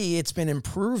see it's been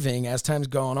improving as time's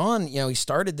going on. He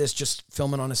started this just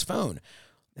filming on his phone.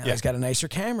 Now he's got a nicer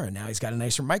camera. Now he's got a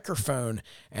nicer microphone.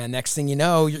 And next thing you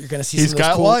know, you're going to see he's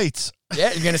got lights.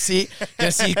 Yeah, you're going to see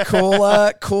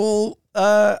cool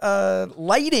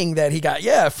lighting that he got.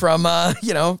 Yeah, from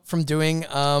doing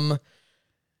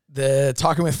the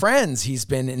Talking with Friends. He's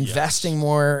been investing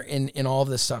more in all of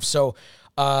this stuff. So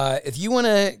if you want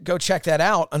to go check that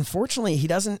out, unfortunately he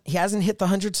hasn't hit the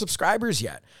 100 subscribers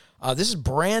yet. This is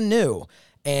brand new,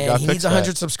 and he needs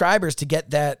 100 subscribers to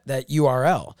get that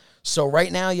URL. So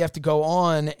right now you have to go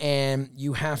on and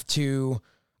you have to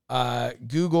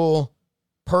Google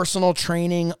Personal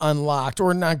Training Unlocked,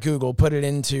 or not Google, put it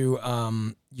into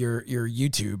your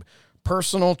YouTube,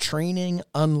 Personal Training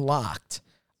Unlocked,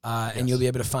 and you'll be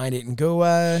able to find it and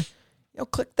go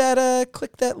click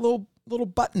that little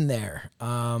button there.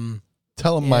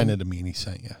 Tell him Mine at Amini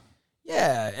sent you.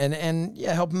 Yeah, and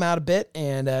help him out a bit,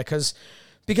 and because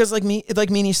like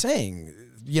Meany's saying,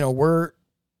 we're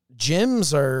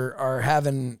gyms are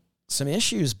having some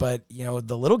issues, but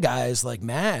the little guys like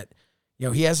Matt,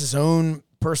 he has his own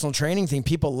personal training thing.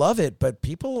 People love it, but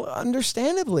people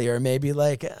understandably are maybe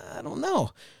like, I don't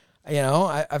know.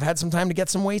 I've had some time to get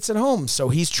some weights at home, so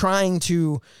he's trying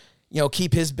to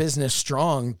keep his business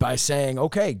strong by saying,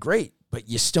 okay, great, but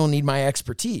you still need my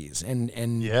expertise. And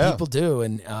people do.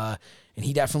 And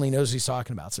he definitely knows what he's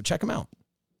talking about. So check him out.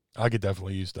 I could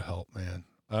definitely use the help, man.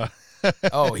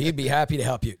 Oh, he'd be happy to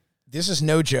help you. This is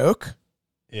no joke.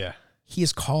 Yeah. He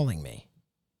is calling me.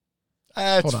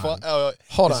 It's fun.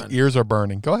 Hold his on. Ears are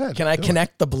burning. Go ahead. Can I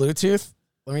connect the Bluetooth?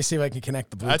 Let me see if I can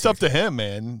connect the Bluetooth. That's up to him,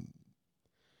 man.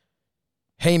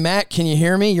 Hey, Matt, can you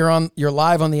hear me? You're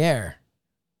live on the air.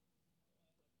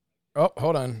 Oh,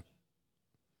 hold on.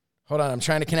 I'm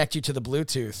trying to connect you to the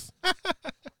Bluetooth.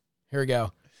 Here we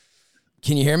go.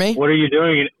 Can you hear me? What are you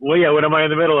doing? Well, yeah, what am I in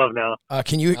the middle of now?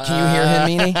 Can you hear him,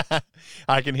 Meany?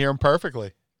 I can hear him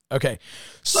perfectly. Okay.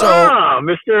 So,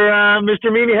 Mr.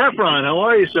 Meany Heffron, how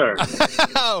are you, sir?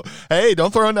 Hey,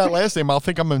 don't throw in that last name. I'll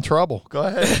think I'm in trouble. Go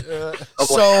ahead.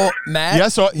 So, Matt,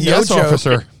 yes, no joke.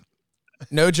 officer.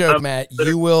 No joke, Matt.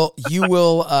 You will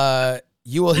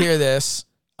hear this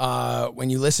when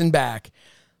you listen back.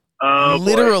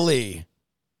 Literally,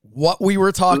 what we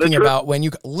were talking about when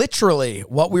you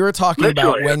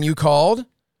called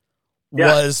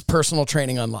was personal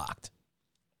training unlocked.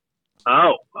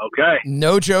 Oh, okay.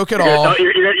 No joke at all.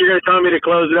 You're going to tell me to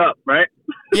close it up, right?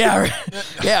 Yeah.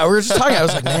 Yeah. We were just talking. I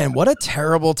was like, man, what a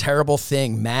terrible, terrible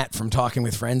thing Matt from Talking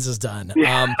with Friends has done.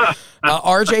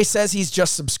 RJ says he's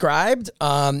just subscribed.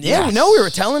 Yes. We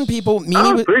were telling people.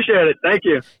 Appreciate it. Thank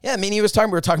you. Yeah. We were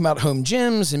talking about home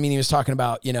gyms, and Meanie was talking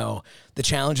about, the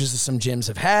challenges that some gyms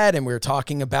have had. And we were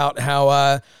talking about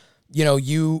how,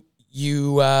 your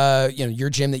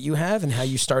gym that you have and how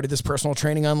you started this personal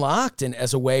training unlocked, and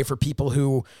as a way for people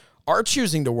who are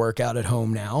choosing to work out at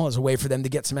home now, as a way for them to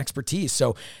get some expertise.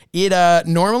 So it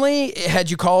normally, had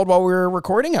you called while we were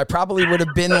recording, I probably would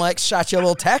have been like, shot you a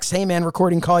little text, hey man,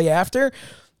 recording, call you after.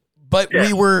 But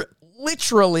we were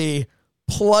literally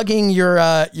plugging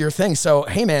your thing. So,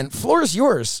 hey man, floor is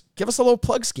yours. Give us a little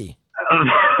plug ski.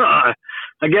 I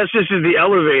guess this is the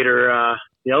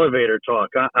elevator talk.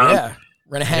 Yeah.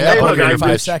 We're going to hang up on you in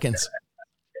 5 seconds.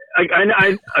 I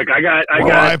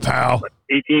got pal.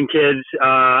 18 kids.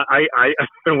 I've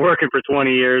been working for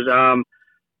 20 years.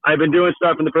 I've been doing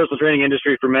stuff in the personal training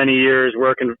industry for many years,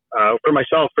 working for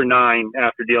myself for 9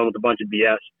 after dealing with a bunch of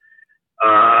BS.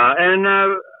 And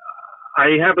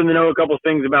I happen to know a couple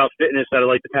things about fitness that I'd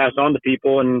like to pass on to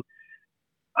people. And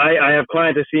I have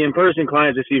clients I see in person,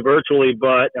 clients I see virtually,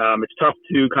 but it's tough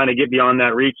to kind of get beyond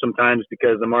that reach sometimes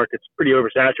because the market's pretty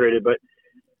oversaturated. But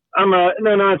I'm a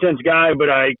no-nonsense guy, but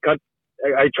I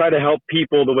try to help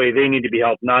people the way they need to be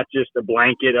helped, not just a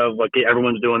blanket of, like, hey,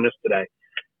 everyone's doing this today.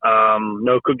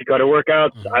 No cookie-cutter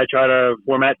workouts. Mm-hmm. I try to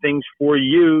format things for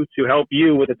you to help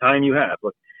you with the time you have.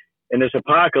 Look, in this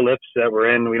apocalypse that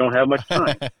we're in, we don't have much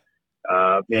time.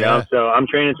 So I'm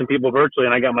training some people virtually,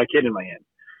 and I got my kid in my hand.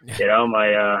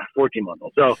 My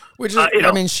 14-month-old. So, which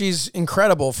is, she's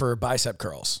incredible for bicep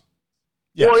curls.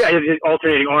 Yes. Well, yeah,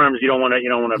 alternating arms. You don't want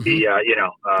to be,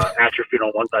 atrophied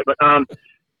on one side. But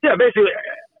basically,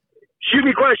 shoot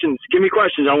me questions. Give me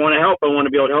questions. I want to help. I want to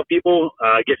be able to help people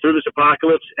get through this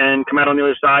apocalypse and come out on the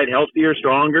other side healthier,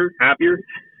 stronger, happier.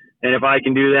 And if I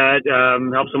can do that,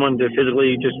 help someone to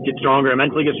physically just get stronger and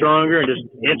mentally get stronger and just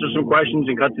answer some questions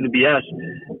and cut through the BS,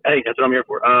 hey, that's what I'm here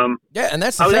for. And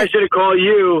that's the I should have called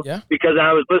you because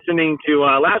I was listening to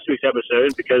last week's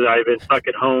episode because I've been stuck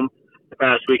at home the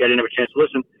past week. I didn't have a chance to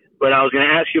listen. But I was going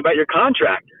to ask you about your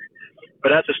contractor. But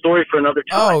that's a story for another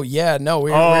time. Oh, yeah. No,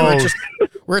 we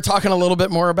were talking a little bit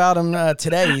more about him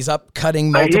today. He's up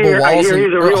cutting multiple walls. I hear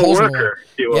he's a real worker.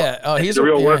 He's a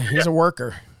real worker. He's a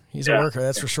worker. He's a worker,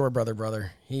 that's for sure,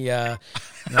 brother. He, I'll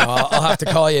have to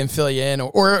call you and fill you in,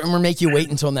 or make you wait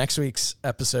until next week's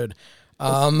episode.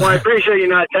 Well, I appreciate you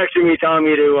not texting me telling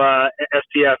me to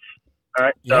STF. All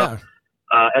right, so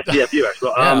STFU.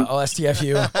 Well,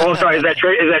 STFU. Oh, sorry, is that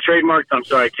trademarked? I'm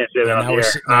sorry, I can't say that on the air.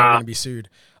 Now we're going to be sued.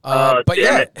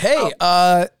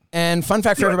 And fun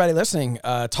fact for everybody listening: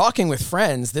 Talking with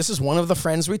Friends. This is one of the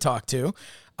friends we talked to.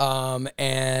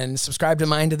 And subscribe to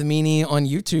Mind of the Meanie on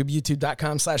YouTube,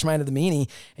 youtube.com/Mind of the Meanie,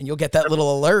 and you'll get that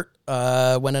little alert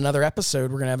when another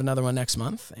episode. We're going to have another one next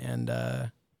month. And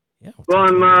I'm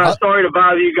sorry to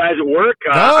bother you guys at work.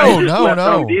 I just left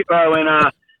Home Depot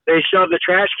and they shoved the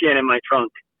trash can in my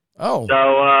trunk. Oh.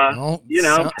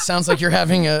 So, sounds like you're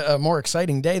having a more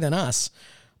exciting day than us.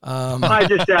 I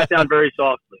just sat down very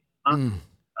softly.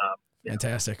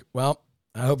 Fantastic. Well,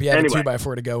 I hope you have a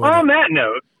 2x4 to go with. On that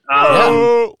note,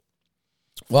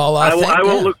 well, I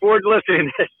will look forward to listening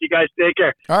to this. You guys take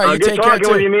care. All right, you good take care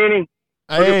talking with you, Meanie.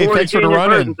 Hey, thanks for the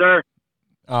run-in. Sir.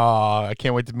 I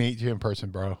can't wait to meet you in person,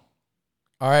 bro.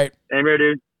 All right. Same here,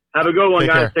 dude. Have a good one,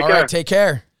 guys. Take care. All right, take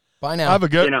care. Bye now. I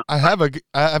have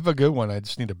a good one. I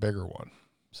just need a bigger one.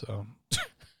 So.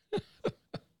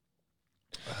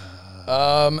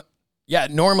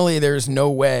 Normally there's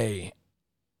no way.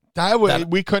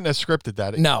 We couldn't have scripted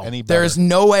that. No, any better. There's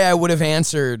no way I would have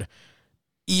answered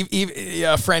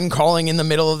a friend calling in the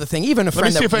middle of the thing. Even a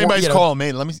friend. Let me see if anybody's calling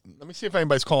me. Let me see if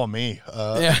anybody's calling me.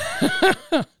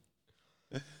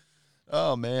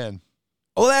 Oh man.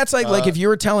 Well, that's like if you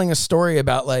were telling a story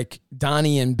about like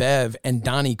Donnie and Bev, and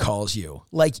Donnie calls you,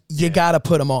 like you got to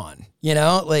put them on.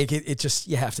 Like it just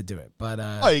you have to do it. But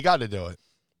you got to do it.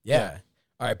 Yeah.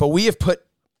 All right, but we have put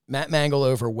Matt Mangle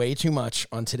over way too much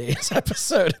on today's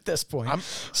episode at this point. I'm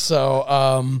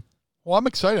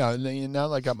excited now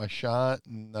that I got my shot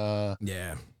and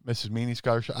Mrs. Meanie's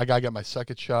got her shot. I gotta get my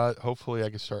second shot. Hopefully I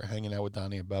can start hanging out with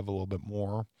Donnie and Bev a little bit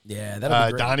more. Yeah, that'll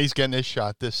be great. Donnie's getting his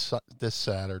shot this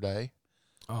Saturday.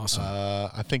 Awesome.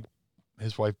 I think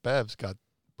his wife Bev's got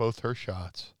both her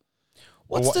shots.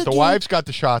 What's The wives got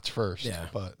the shots first. Yeah.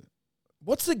 But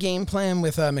what's the game plan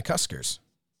with McCuskers?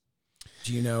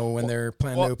 Do you know when they're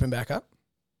planning to open back up?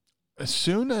 As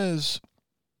soon as...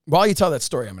 While you tell that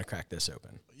story, I'm going to crack this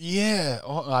open. Yeah.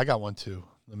 Oh, I got one, too.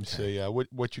 Let me see.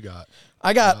 What you got?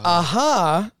 I got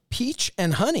Aha Peach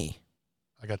and Honey.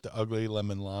 I got the Ugly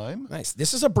Lemon Lime. Nice.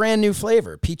 This is a brand new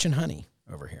flavor, peach and honey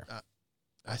over here.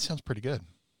 That sounds pretty good.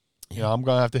 Yeah. You know, I'm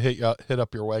going to have to hit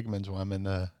up your Wegmans when I'm in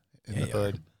the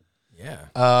hood. Yeah.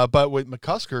 But with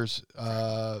McCuskers,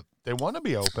 they want to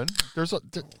be open.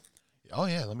 Oh,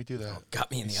 yeah, let me do that. Got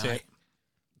me in the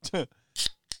eye.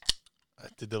 I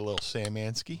did a little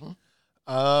Samansky.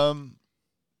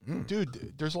 Mm-hmm.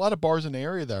 Dude, there's a lot of bars in the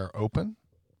area that are open.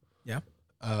 Yeah.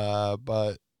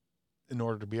 But in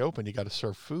order to be open, you got to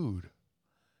serve food.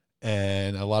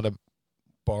 And a lot of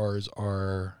bars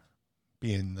are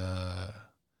being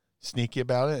sneaky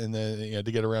about it. And then, you know,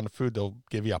 to get around the food, they'll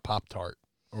give you a Pop-Tart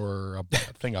or a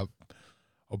thing of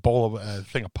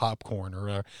popcorn or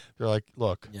whatever. They're like,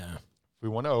 look, if we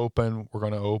want to open, we're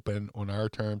going to open on our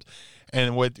terms.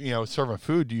 And with, you know, serving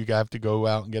food, you have to go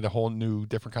out and get a whole new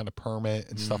different kind of permit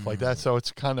and stuff like that. So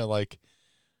it's kind of like,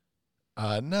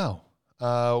 no.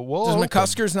 Does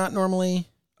McCuskers not normally?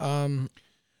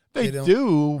 They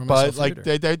do, but like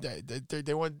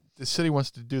they want, the city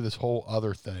wants to do this whole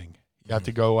other thing. You have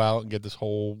to go out and get this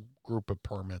whole group of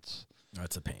permits.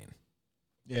 That's a pain.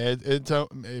 Yeah, it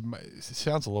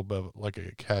sounds a little bit like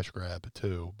a cash grab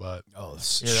too, but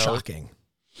it's shocking.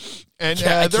 And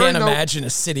I can't imagine a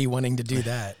city wanting to do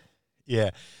that.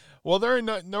 Yeah, well, they're in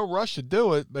no rush to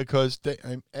do it because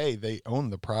they own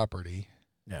the property.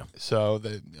 Yeah, so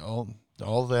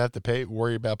all they have to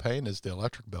worry about paying is the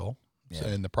electric bill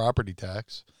and the property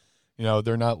tax. You know,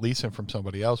 they're not leasing from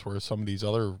somebody else, whereas some of these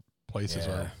other places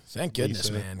are. Thank goodness,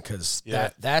 man, because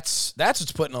that's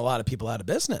what's putting a lot of people out of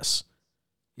business.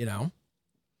 You know.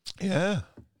 Yeah.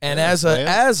 And as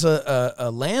a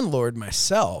landlord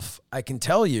myself, I can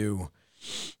tell you,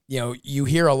 you know, you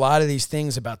hear a lot of these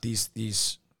things about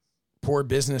these poor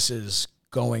businesses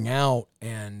going out,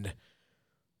 and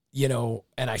you know,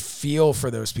 and I feel for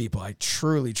those people. I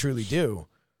truly, truly do.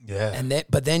 Yeah.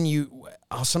 But then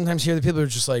I'll sometimes hear the people who are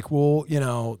just like, well, you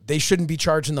know, they shouldn't be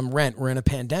charging them rent. We're in a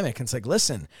pandemic. And it's like,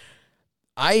 listen,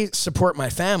 I support my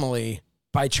family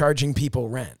by charging people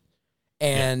rent.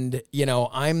 And, you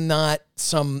know, I'm not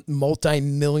some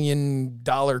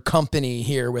multi-million-dollar company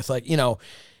here with like, you know,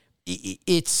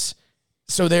 it's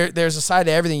so there's a side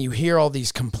to everything. You hear all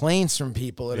these complaints from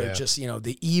people that are just, you know,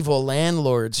 the evil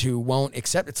landlords who won't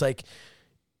accept. It's like,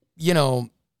 you know,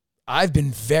 I've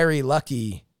been very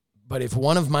lucky, but if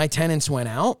one of my tenants went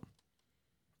out,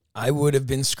 I would have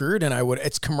been screwed, and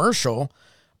it's commercial,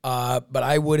 but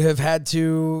I would have had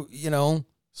to, you know,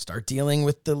 start dealing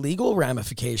with the legal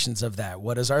ramifications of that.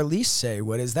 What does our lease say?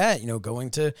 What is that? You know, going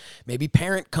to maybe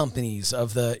parent companies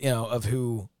of the, you know, of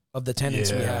the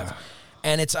tenants we have.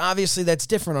 And it's obviously that's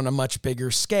different on a much bigger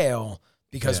scale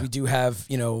because we do have,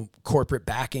 you know, corporate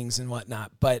backings and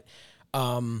whatnot. But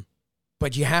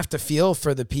you have to feel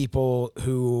for the people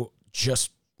who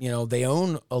just, you know, they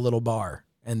own a little bar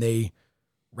and they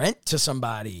rent to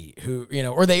somebody who, you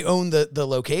know, or they own the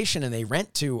location and they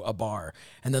rent to a bar,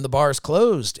 and then the bar is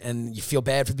closed, and you feel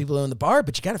bad for the people who own the bar,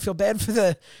 but you got to feel bad for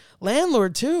the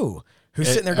landlord too, who's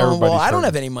sitting there going, well, I don't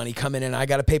have any money coming in. I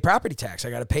got to pay property tax. I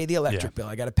got to pay the electric bill.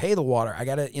 I got to pay the water. I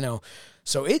got to, you know,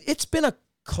 so it's been a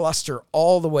cluster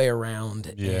all the way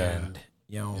around. Yeah. And,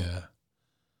 you know,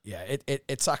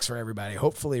 it sucks for everybody.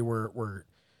 Hopefully we're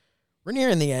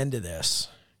nearing the end of this,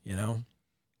 you know?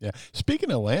 Yeah.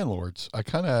 Speaking of landlords, I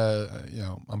kind of, you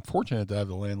know, I'm fortunate to have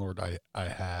the landlord I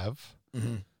have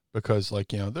because,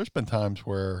 like, you know, there's been times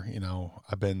where, you know,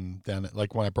 I've been down at,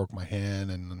 like, when I broke my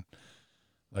hand and,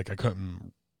 like, I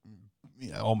couldn't,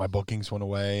 you know, all my bookings went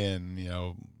away and, you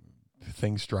know,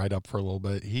 things dried up for a little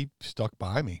bit. He stuck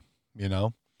by me, you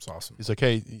know. It's awesome. He's like,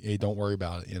 hey, don't worry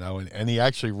about it, you know, and he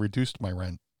actually reduced my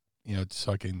rent, you know,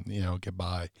 so I can, you know, get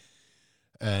by.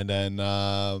 And then,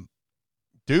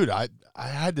 dude, I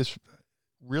had this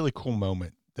really cool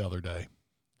moment the other day.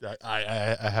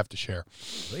 I have to share.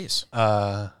 Please.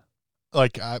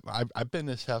 Like I've been in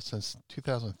this house since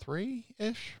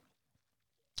 2003-ish,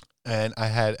 and I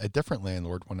had a different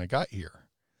landlord when I got here,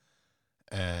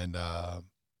 and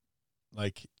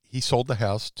like he sold the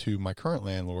house to my current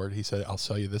landlord. He said, "I'll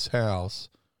sell you this house,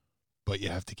 but you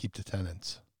have to keep the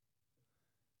tenants,"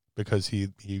 because he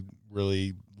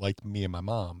really liked me and my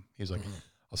mom. He's like,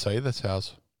 I'll sell you this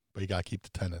house, but you got to keep the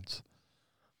tenants.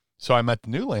 So I met the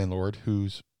new landlord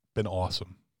who's been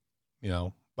awesome, you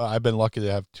know, but I've been lucky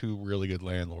to have two really good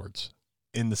landlords.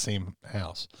 in the same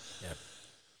house. Yep.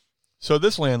 So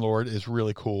this landlord is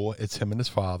really cool. It's him and his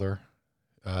father,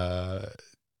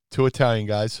 2 Italian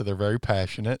guys, so they're very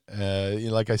passionate.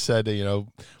 Like I said,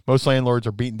 most landlords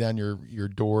are beating down your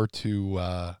door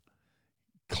to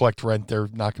collect rent. They're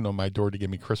knocking on my door to give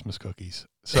me Christmas cookies.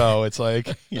 So it's like,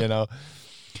 Dude, and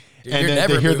you're then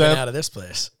never they hear moving them out of this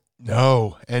place.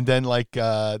 No, and then like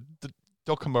they'll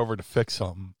come over to fix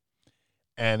something.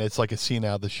 And it's like a scene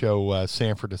out of the show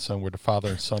Sanford and Son, where the father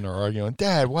and son are arguing.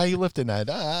 Dad, why are you lifting that?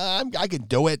 I can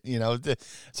do it.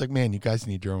 It's like, man, you guys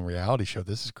need your own reality show.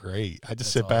 This is great. I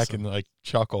just sit back and like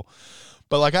chuckle.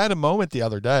 But like I had a moment the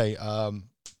other day,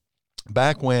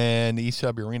 back when the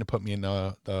ECW Arena put me in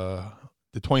the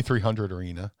 2300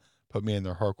 Arena, put me in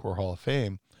their Hardcore Hall of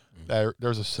Fame.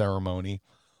 There's a ceremony,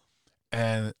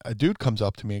 and a dude comes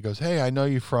up to me and goes, "Hey, I know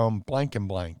you from blank and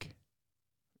blank."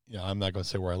 I'm not going to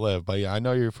say where I live, but yeah, I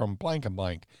know you're from blank and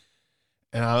blank.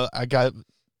 And I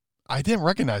didn't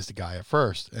recognize the guy at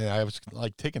first. And I was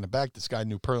like taken aback. This guy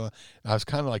knew Pearl. I was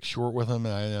kind of like short with him.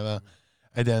 And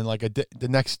then like the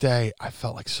next day, I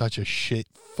felt like such a shit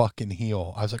fucking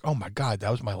heel. I was like, oh my God,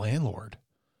 that was my landlord.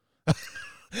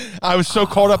 I was so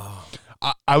caught up.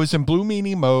 I was in Blue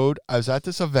Meanie mode. I was at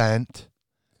this event.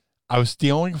 I was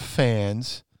dealing with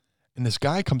fans. And this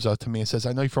guy comes up to me and says,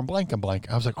 I know you from blank and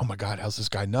blank. I was like, oh my God, how's this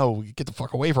guy know? Get the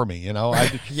fuck away from me.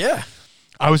 Yeah.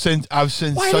 I was in Why such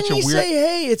didn't a he weird. say,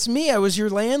 hey, it's me. I was your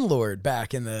landlord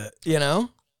back in the,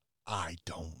 I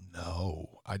don't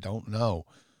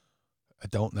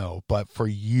know. But for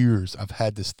years, I've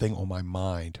had this thing on my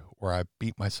mind where I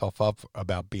beat myself up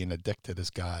about being a dick to this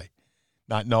guy,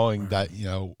 not knowing that,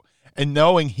 and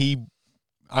knowing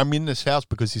I'm in this house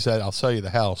because he said, I'll sell you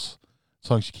the house as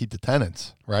long as you keep the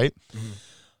tenants, right? Mm-hmm.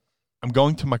 I'm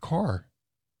going to my car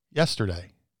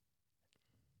yesterday,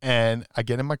 and I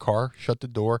get in my car, shut the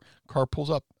door, car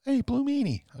pulls up. Hey, Blue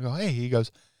Meanie. I go, hey. He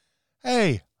goes,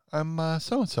 hey, I'm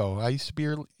so-and-so. I used to be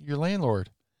your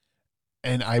landlord.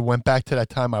 And I went back to that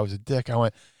time I was a dick. I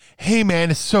went, hey,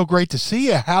 man, it's so great to see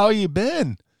you. How you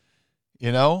been?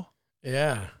 Yeah.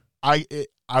 I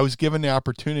was given the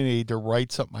opportunity to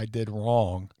right something I did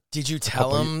wrong. Did you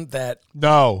tell him that?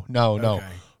 No. Okay.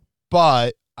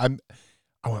 But I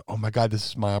went, oh my God, this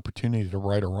is my opportunity to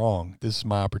right a wrong. This is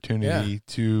my opportunity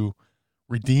to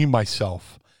redeem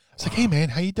myself. I was like, hey man,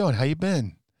 how you doing? How you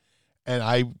been? And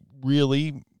I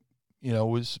really, I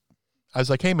was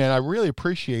like, hey man, I really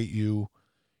appreciate you,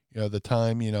 the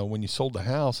time, when you sold the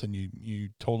house and you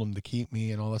told him to keep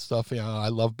me and all that stuff. I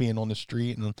love being on the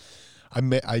street, and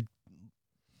I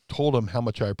told him how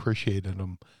much I appreciated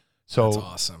him. So that's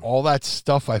awesome. All that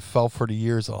stuff I felt for the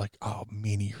years, I'm like, oh,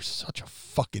 Meanie, you're such a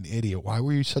fucking idiot. Why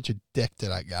were you such a dick to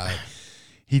that guy?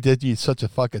 He did you such a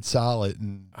fucking solid.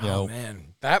 And oh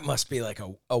man, that must be like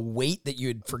a weight that you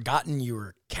had forgotten you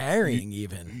were carrying.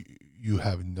 You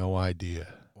have no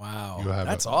idea. Wow,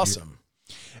 that's awesome.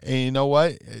 And you know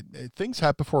what? Things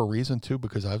happen for a reason too,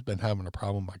 because I've been having a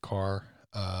problem with my car.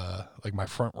 Like my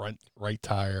front right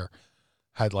tire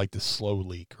had like this slow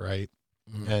leak, right?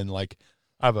 Mm-hmm. And like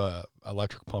I have a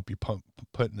electric pump you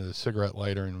put in a cigarette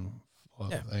lighter and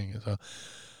thing.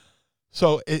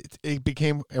 So it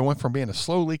went from being a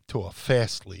slow leak to a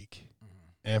fast leak. Mm-hmm.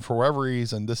 And for whatever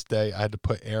reason, this day I had to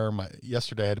put air in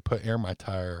my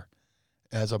tire.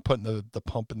 As I'm putting the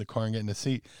pump in the car and getting the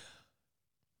seat,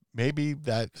 maybe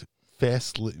that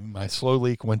my slow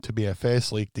leak went to be a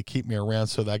fast leak to keep me around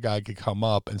so that guy could come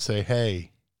up and say,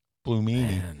 hey, Blue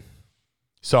Meanie. Man.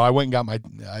 So I went and got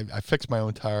I fixed my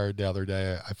own tire the other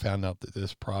day. I found out that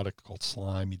this product called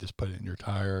Slime, you just put it in your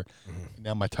tire. Mm-hmm.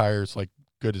 Now my tire's like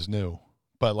good as new.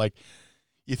 But like,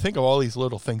 you think of all these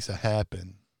little things that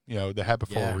happen, they happen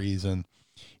for a reason.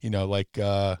 You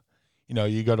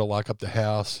go to lock up the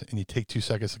house and you take 2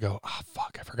 seconds to go, oh,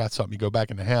 fuck, I forgot something. You go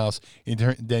back in the house, and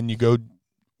then you go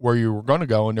where you were going to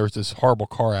go, and there's this horrible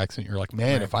car accident. You're like,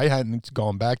 man, if I hadn't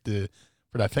gone back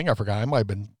for that thing I forgot, I might have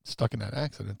been stuck in that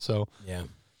accident. So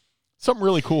something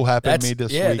really cool happened to me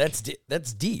this week. Yeah, that's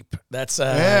deep. That's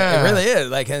it really is.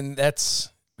 Like, and that's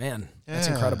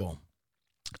incredible.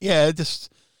 Yeah, it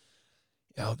just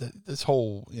this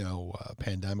whole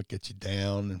pandemic gets you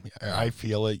down. I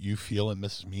feel it. You feel it.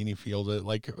 Mrs. Meanie feels it.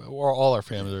 Like, or all our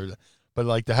families are. But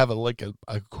like to have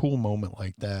a cool moment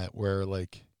like that where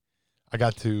like I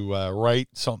got to write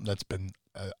something that's been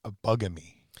bugging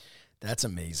me. That's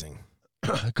amazing.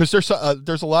 Because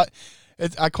there's a lot.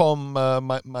 I call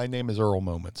them my name is Earl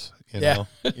moments.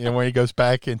 When he goes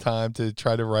back in time to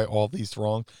try to right all these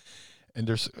wrong. And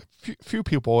there's few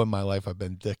people in my life I've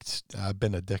been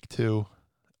a dick to.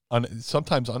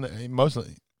 Sometimes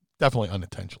mostly definitely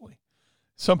unintentionally.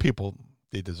 Some people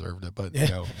they deserved it, but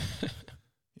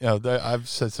I've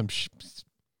said some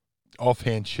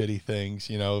offhand shitty things,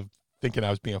 thinking I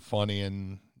was being funny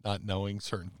and not knowing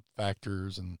certain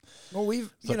factors. And well,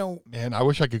 man, I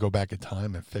wish I could go back in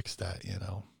time and fix that,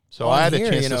 So I had a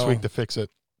chance this week to fix it.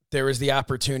 There was the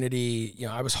opportunity,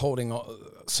 I was holding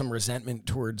some resentment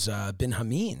towards Bin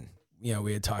Hameen,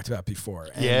 we had talked about before.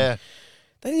 And yeah.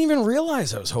 I didn't even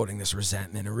realize I was holding this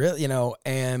resentment,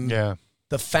 and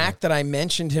the fact that I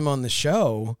mentioned him on the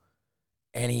show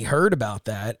and he heard about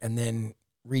that and then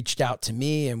reached out to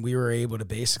me and we were able to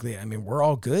basically, we're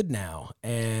all good now.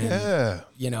 And,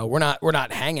 we're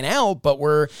not hanging out, but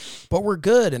we're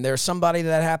good. And there's somebody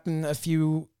that happened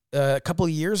a couple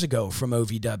of years ago from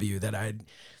OVW that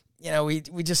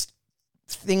we just,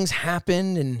 things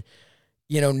happened. And,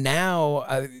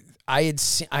 now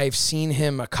I've seen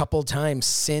him a couple times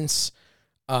since,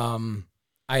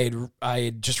 I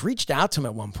had just reached out to him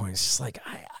at one point. It's just like,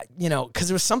 cause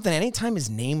it was something, anytime his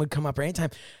name would come up or anytime,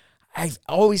 I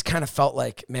always kind of felt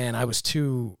like, man, I was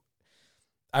too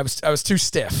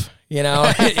stiff, in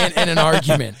an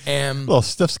argument. And a little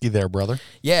stiffsky there, brother.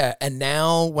 Yeah. And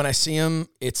now when I see him,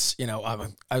 it's, I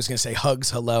was going to say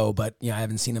hugs, hello, but I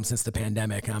haven't seen him since the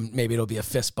pandemic. Maybe it'll be a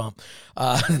fist bump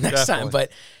next time.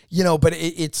 But, but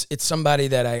it's somebody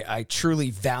that I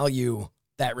truly value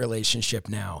that relationship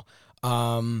now.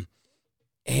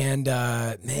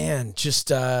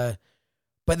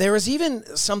 But there was even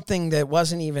something that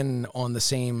wasn't even on the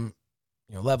same,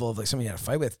 level of like somebody you had a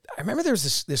fight with. I remember there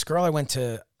was this girl I went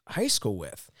to high school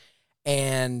with,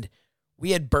 and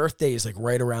we had birthdays like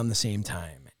right around the same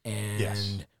time.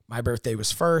 And my birthday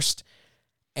was first,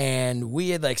 and we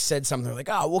had like said something like,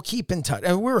 "Oh, we'll keep in touch."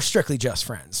 And we were strictly just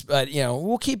friends, but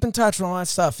we'll keep in touch and all that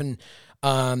stuff. And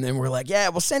we're like, "Yeah,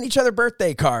 we'll send each other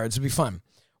birthday cards. It'll be fun."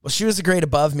 Well, she was a grade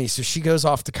above me, so she goes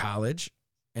off to college,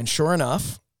 and sure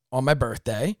enough, on my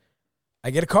birthday, I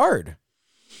get a card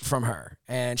from her,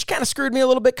 and she kind of screwed me a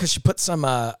little bit because she put some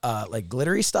like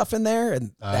glittery stuff in there,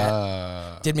 and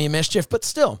that did me a mischief. But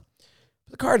still,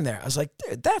 the card in there, I was like,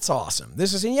 dude, that's awesome.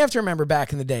 And you have to remember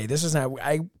back in the day, this is not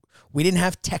we didn't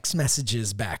have text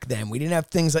messages back then. We didn't have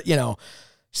things that she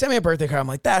sent me a birthday card. I'm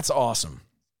like, that's awesome,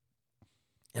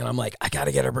 and I'm like, I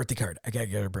gotta get her birthday card.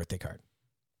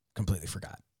 Completely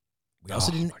forgot.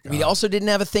 We also didn't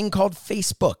have a thing called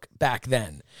Facebook back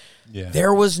then. Yeah.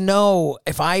 There was no,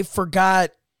 if I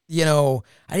forgot, I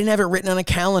didn't have it written on a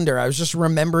calendar. I was just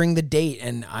remembering the date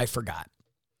and I forgot.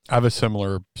 I have a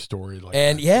similar story like that.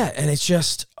 And it's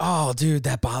just, oh dude,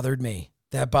 that bothered me.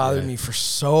 That bothered me for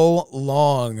so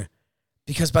long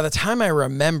because by the time I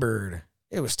remembered,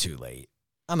 it was too late.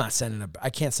 I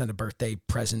can't send a birthday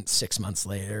present 6 months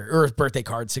later or a birthday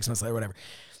card 6 months later, whatever.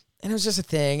 And it was just a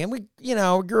thing. And we,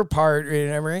 grew apart. We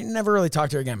never really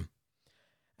talked to her again.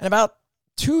 And about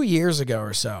 2 years ago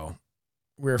or so,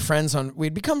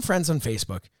 we'd become friends on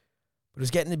Facebook, but it was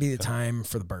getting to be the time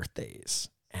for the birthdays.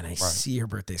 And I see her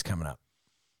birthday's coming up.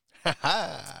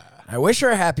 I wish her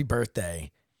a happy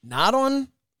birthday, not on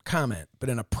comment, but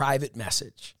in a private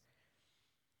message.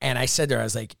 And I said to her, I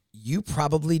was like, you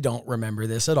probably don't remember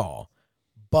this at all,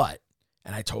 but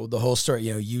and I told the whole story.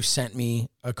 You sent me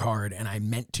a card and I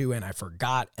meant to, and I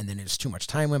forgot. And then too much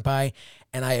time went by.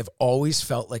 And I have always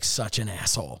felt like such an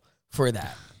asshole for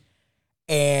that.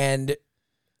 And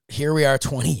here we are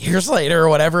 20 years later or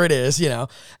whatever it is,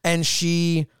 and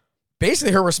she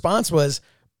basically, her response was,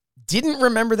 didn't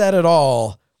remember that at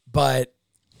all. But,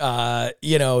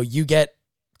 you get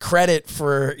credit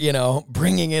for,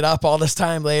 bringing it up all this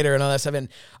time later and all that stuff. And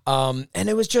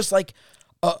it was just like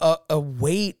a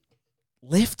weight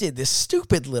lifted, this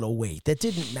stupid little weight that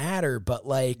didn't matter, but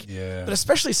but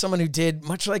especially someone who did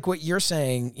much like what you're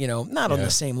saying, not on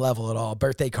the same level at all.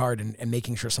 Birthday card and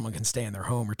making sure someone can stay in their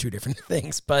home are two different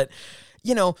things, but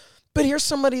here's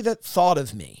somebody that thought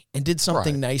of me and did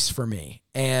something nice for me.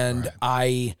 And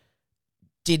I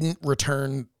didn't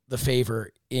return the favor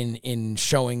in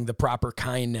showing the proper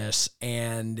kindness,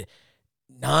 and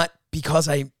not because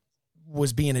I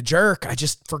was being a jerk. I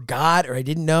just forgot or I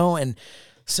didn't know. And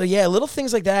so, little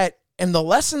things like that. And the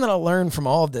lesson that I learned from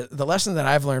all of the lesson that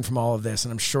I've learned from all of this,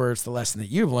 and I'm sure it's the lesson that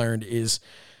you've learned, is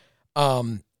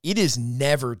it is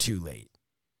never too late.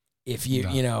 If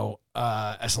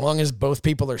as long as both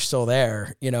people are still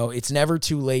there, it's never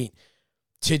too late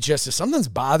to just, if something's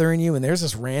bothering you and there's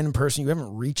this random person you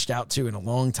haven't reached out to in a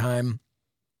long time,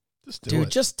 just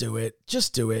do it.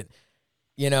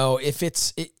 If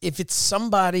it's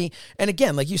somebody, and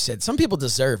again, like you said, some people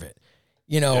deserve it.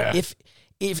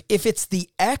 If it's the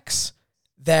ex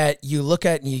that you look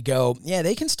at and you go, yeah,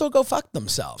 they can still go fuck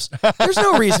themselves, there's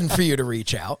no reason for you to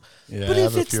reach out. But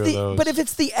if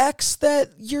it's the ex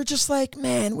that you're just like,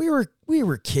 man, we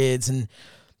were kids and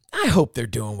I hope they're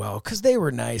doing well because they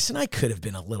were nice and I could have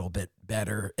been a little bit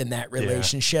better in that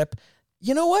relationship.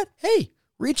 You know what? Hey,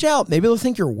 reach out. Maybe they'll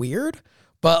think you're weird,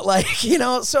 but like, you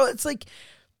know, so it's like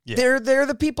they're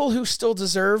the people who still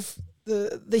deserve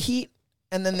the heat.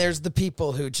 And then there's the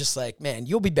people who just like, man,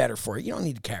 you'll be better for it. You don't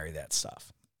need to carry that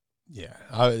stuff. Yeah.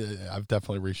 I've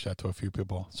definitely reached out to a few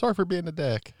people. Sorry for being a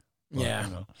dick. But, yeah.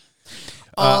 You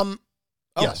know.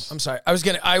 Yes. I'm sorry. I was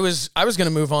gonna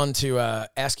move on to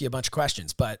ask you a bunch of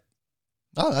questions, but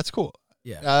that's cool.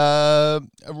 Yeah.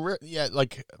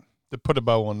 Like to put a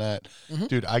bow on that,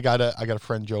 dude. I got a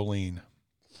friend, Jolene.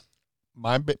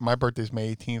 My birthday's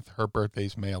May 18th. Her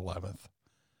birthday's May 11th.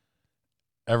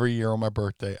 Every year on my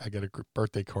birthday, I get a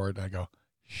birthday card, and I go,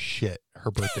 "Shit,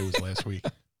 her birthday was last week."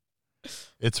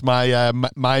 It's my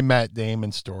my Matt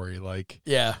Damon story. Like,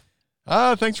 yeah.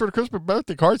 Thanks for the Christmas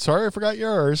birthday card. Sorry, I forgot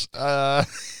yours. And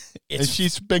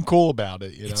she's been cool about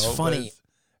it. It's funny.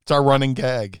 It's our running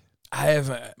gag. I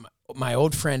have my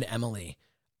old friend Emily.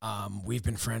 We've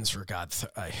been friends for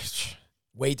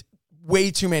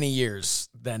way too many years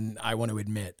than I want to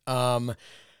admit.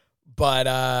 But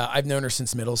I've known her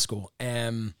since middle school,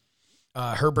 and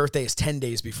her birthday is 10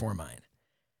 days before mine.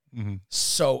 Mm-hmm.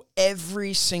 So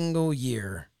every single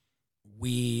year,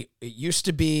 it used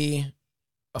to be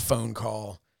a phone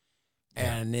call,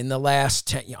 and in the last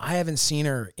 10, I haven't seen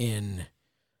her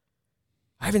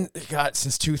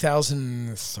since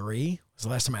 2003 was the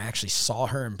last time I actually saw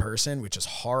her in person, which is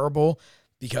horrible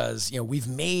because, we've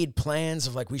made plans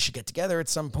of like, we should get together at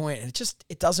some point, and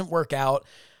it doesn't work out.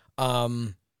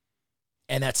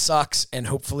 And that sucks. And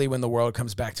hopefully when the world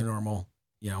comes back to normal,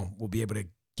 we'll be able to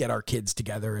get our kids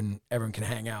together and everyone can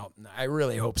hang out. I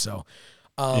really hope so.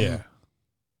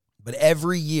 But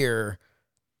every year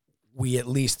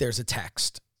there's a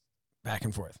text back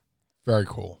and forth. Very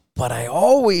cool. But I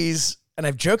always, and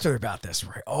I've joked with her about this,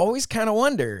 where I always kind of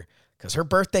wonder, because her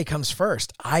birthday comes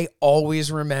first, I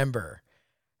always remember.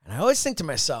 And I always think to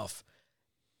myself,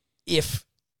 if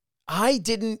I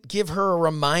didn't give her a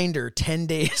reminder 10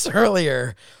 days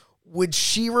earlier, would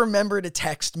she remember to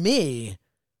text me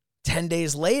 10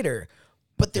 days later?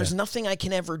 But there's nothing I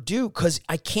can ever do because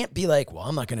I can't be like, well,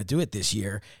 I'm not going to do it this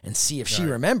year and see if she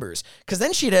remembers. Because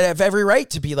then she'd have every right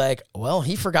to be like, well,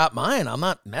 he forgot mine. I'm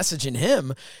not messaging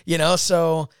him,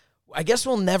 So I guess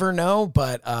we'll never know.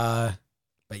 But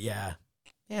yeah,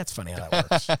 it's funny how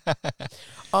that works.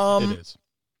 It is.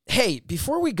 Hey,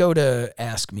 before we go to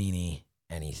Ask Meanie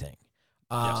Anything,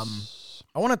 I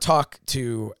want to talk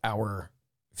to our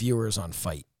viewers on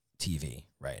Fight TV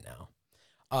right now.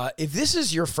 If this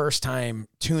is your first time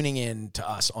tuning in to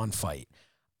us on Fight,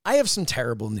 I have some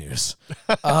terrible news.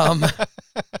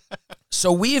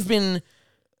 So we've been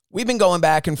going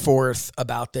back and forth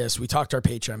about this. We talked to our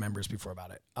Patreon members before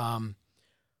about it.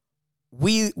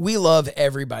 We love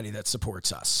everybody that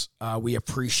supports us. We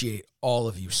appreciate all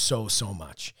of you so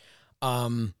much.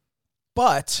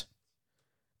 But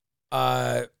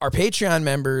our Patreon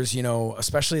members,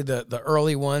 especially the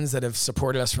early ones that have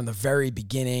supported us from the very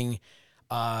beginning,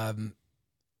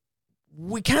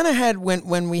 we kind of had,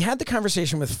 when we had the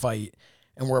conversation with Fight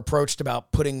and were approached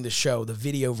about putting the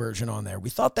video version on there, we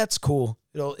thought that's cool.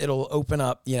 It'll open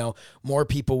up, more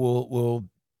people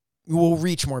will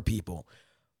reach more people.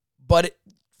 But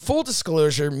full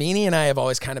disclosure, Meanie and I have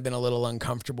always kind of been a little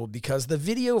uncomfortable because the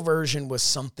video version was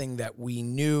something that we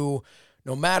knew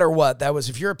no matter what, that was,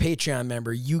 if you're a Patreon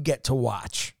member, you get to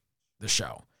watch the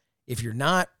show. If you're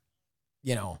not,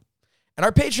 and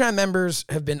our Patreon members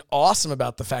have been awesome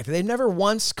about the fact that they've never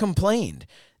once complained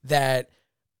that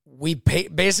we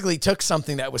basically took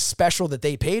something that was special that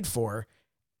they paid for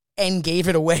and gave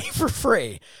it away for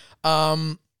free.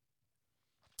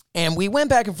 And we went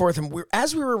back and forth, and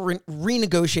as we were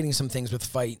renegotiating some things with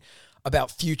Fight about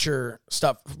future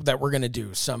stuff that we're going to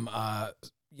do, some,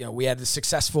 we had the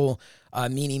successful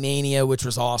Meanie Mania, which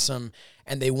was awesome,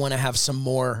 and they want to have some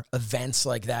more events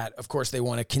like that. Of course, they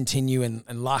want to continue and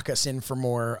lock us in for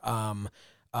more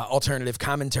alternative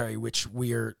commentary, which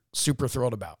we're super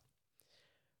thrilled about.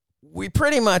 We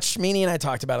pretty much, Meanie and I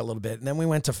talked about it a little bit, and then we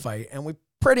went to Fight, and we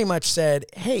pretty much said,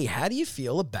 hey, how do you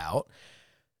feel about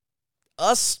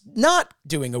us not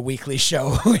doing a weekly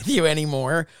show with you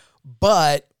anymore,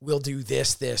 but we'll do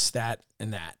this, that,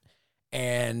 and that.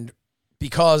 And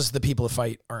because the people of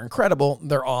Fight are incredible,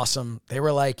 they're awesome, they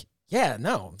were like, yeah,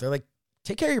 no. They're like,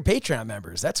 take care of your Patreon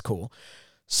members. That's cool.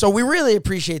 So we really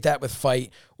appreciate that with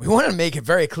Fight. We want to make it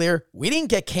very clear, we didn't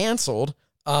get canceled.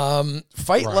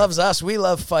 Fight loves us. We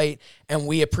love Fight, and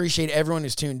we appreciate everyone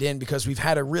who's tuned in because we've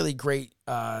had a really great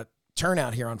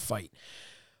turnout here on Fight.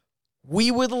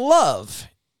 We would love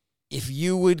if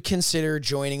you would consider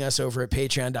joining us over at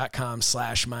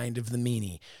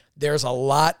patreon.com/mindofthemeanie. There's a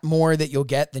lot more that you'll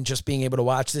get than just being able to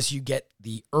watch this. You get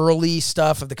the early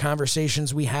stuff of the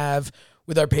conversations we have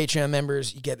with our Patreon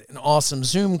members. You get an awesome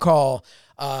Zoom call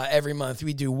every month.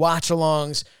 We do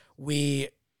watch-alongs. We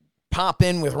pop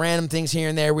in with random things here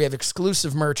and there. We have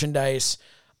exclusive merchandise.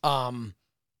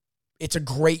 It's a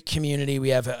great community. We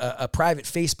have a private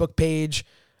Facebook page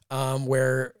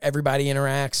where everybody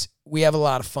interacts. We have a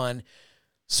lot of fun.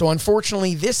 So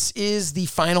unfortunately, this is the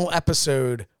final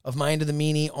episode of Mind of the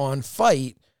Meanie on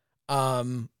Fight.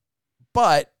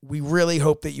 But we really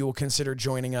hope that you will consider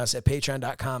joining us at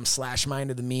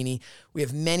patreon.com/mindofthemeanie. We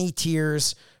have many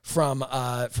tiers from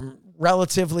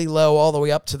relatively low all the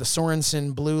way up to the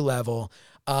Sorensen blue level.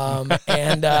 We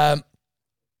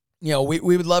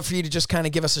would love for you to just kind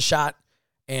of give us a shot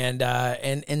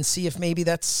and see if maybe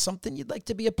that's something you'd like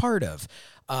to be a part of.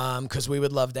 Because we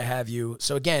would love to have you.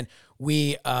 So again,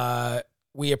 we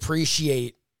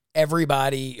appreciate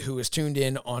everybody who has tuned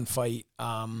in on Fight.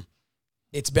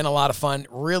 It's been a lot of fun.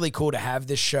 Really cool to have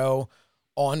this show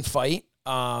on Fight.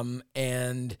 We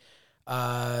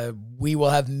will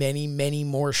have many, many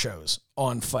more shows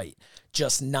on Fight,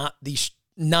 just not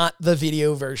the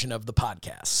video version of the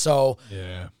podcast. So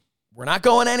yeah, we're not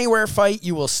going anywhere, Fight.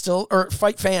 You will still, or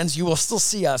Fight fans, you will still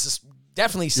see us.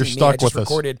 Definitely see me. I just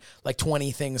recorded like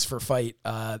 20 things for Fight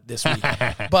this week.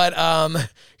 But you're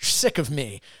sick of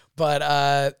me.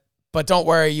 But don't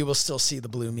worry, you will still see the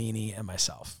Blue Meanie and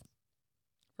myself.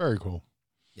 Very cool.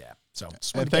 Yeah. So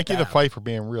and thank you to Fight for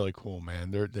being really cool,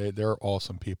 man. They're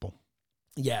awesome people.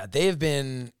 Yeah, they've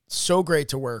been so great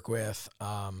to work with.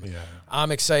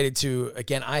 I'm excited to,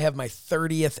 again, I have my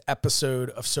 30th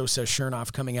episode of So Says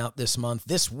Chernoff coming out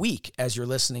this week, as you're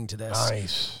listening to this.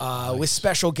 Nice. With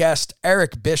special guest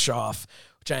Eric Bischoff,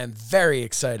 which I am very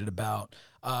excited about.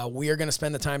 We are going to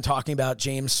spend the time talking about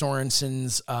James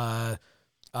Sorensen's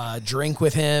drink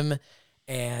with him.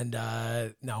 And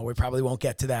no, we probably won't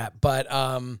get to that. But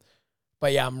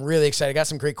yeah, I'm really excited. I got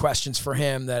some great questions for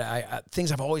him that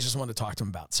things I've always just wanted to talk to him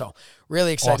about. So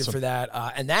really excited for that.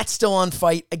 And that's still on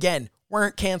Fight. Again,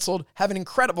 weren't canceled. Have an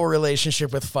incredible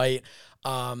relationship with Fight.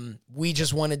 We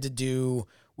just wanted to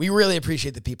we really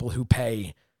appreciate the people who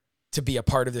pay to be a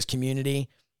part of this community.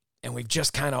 And we've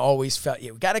just kind of always felt,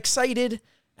 we got excited.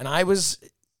 And I was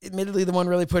admittedly the one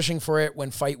really pushing for it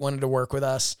when Fight wanted to work with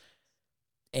us.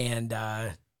 And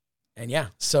yeah,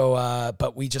 so,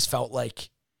 but we just felt like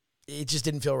it just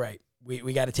didn't feel right.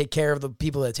 We got to take care of the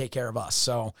people that take care of us.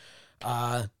 So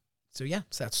yeah, so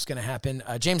that's what's going to happen.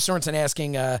 James Sorensen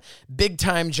asking, big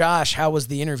time Josh, how was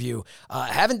the interview?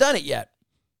 Haven't done it yet.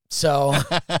 So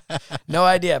no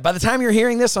idea. By the time you're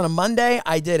hearing this on a Monday,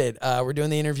 I did it. We're doing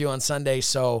the interview on Sunday.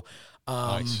 So,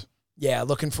 nice. Yeah,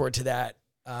 looking forward to that.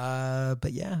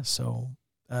 But yeah, so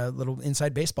little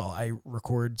inside baseball. I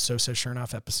record So Says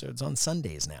Chernoff episodes on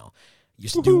Sundays now.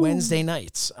 Used to do Wednesday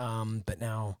nights. But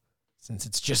now, since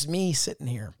it's just me sitting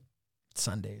here, it's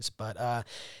Sundays. But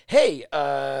hey,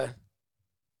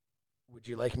 would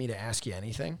you like me to ask you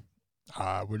anything?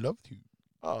 I would love to.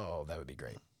 Oh, that would be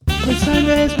great. It's time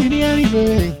to ask me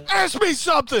anything. Ask me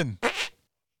something.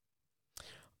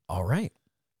 All right.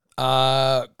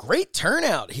 Great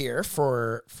turnout here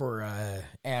for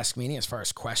Ask Meanie as far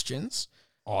as questions.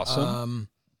 Awesome.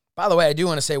 By the way, I do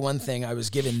want to say one thing. I was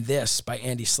given this by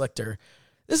Andy Slichter.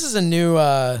 This is a new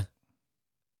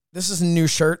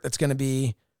shirt that's going to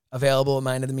be available at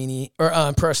Mind of the Meanie or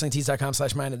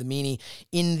ProWrestlingTees.com/Mind of the Meanie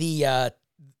in the at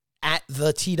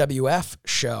the TWF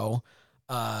show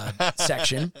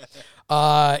section.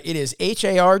 It is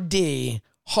HARD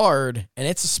hard, and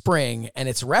it's a spring, and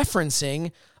it's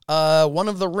referencing one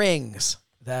of the rings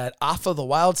that Afa the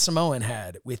Wild Samoan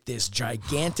had with this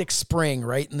gigantic spring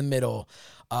right in the middle.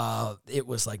 It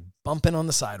was like bumping on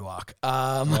the sidewalk.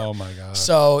 Oh my God.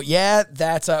 So yeah,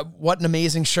 that's what an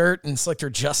amazing shirt. And Slichter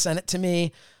just sent it to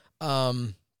me.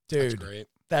 Dude, that's great.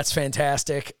 That's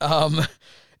fantastic.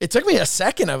 It took me a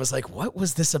second. I was like, what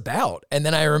was this about? And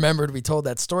then I remembered we told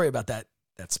that story about that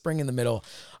spring in the middle.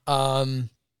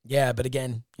 Yeah, but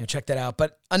again, check that out.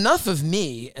 But enough of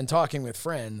me and talking with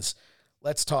friends.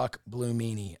 Let's talk Blue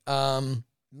Meanie.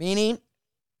 Meanie?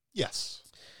 Yes.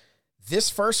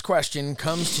 This first question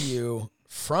comes to you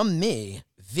from me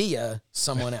via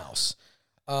someone else.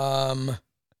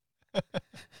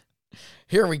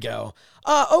 Here we go.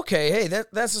 Okay, hey,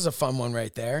 this is a fun one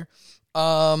right there.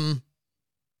 Mark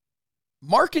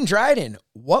and Dryden,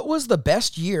 what was the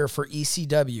best year for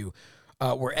ECW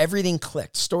where everything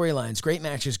clicked? Storylines, great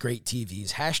matches, great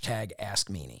TVs. # Ask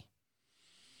Meanie.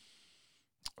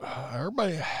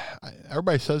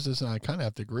 Everybody says this, and I kind of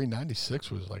have to agree.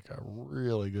 96 was like a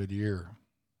really good year,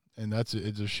 and it's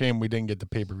a shame we didn't get the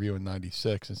pay-per-view in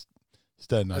 96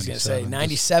 instead of 97. I was going to say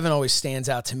 97 always stands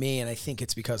out to me, and I think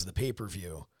it's because of the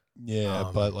pay-per-view. Yeah,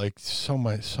 but like so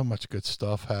much good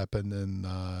stuff happened in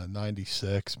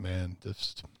 96, man.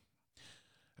 Just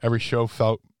every show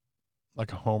felt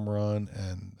like a home run,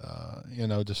 and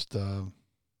just the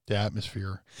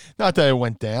atmosphere. Not that it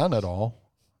went down at all,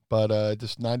 but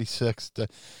just 96.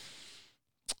 That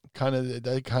kind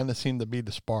of seemed to be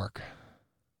the spark.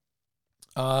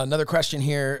 Another question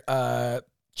here.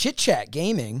 Chit Chat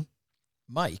Gaming,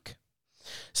 Mike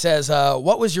says,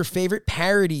 what was your favorite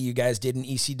parody you guys did in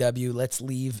ECW? Let's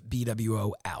leave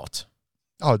BWO out.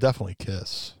 Oh, definitely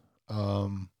Kiss.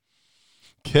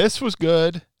 Kiss was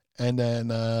good. And then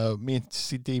me and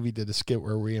Steve Davey did a skit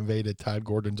where we invaded Todd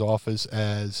Gordon's office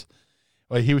as,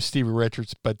 well, he was Stevie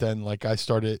Richards, but then like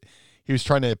he was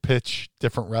trying to pitch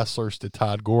different wrestlers to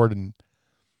Todd Gordon.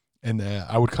 And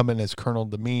I would come in as Colonel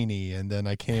Domini, and then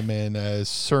I came in as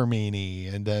Sir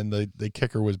Meanie, and then the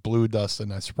kicker was Blue Dust,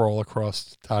 and I sprawl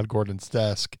across Todd Gordon's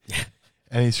desk,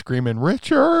 and he's screaming,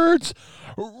 Richards!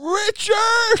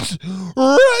 Richards!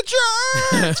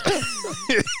 Richards!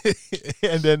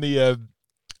 And then the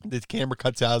camera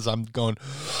cuts out as I'm going,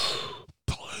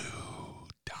 Blue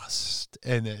Dust.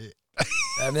 And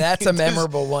I mean, that's a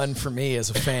memorable one for me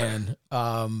as a fan.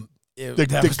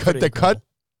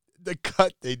 The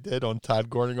cut they did on Todd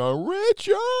Gordon going,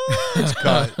 Richards!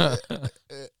 Cut.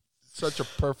 Such a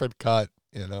perfect cut,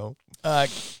 you know.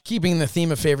 Keeping the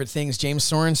theme of favorite things, James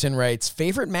Sorensen writes,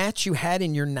 favorite match you had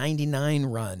in your 99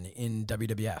 run in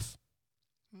WWF?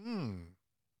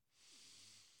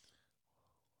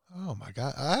 Oh, my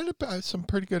God. I had some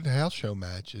pretty good house show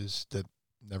matches that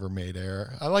never made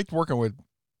air. I liked working with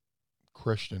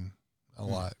Christian a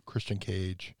lot, Christian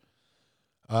Cage.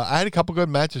 I had a couple good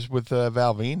matches with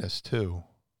Val Venus, too,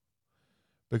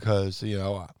 because,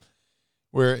 Val,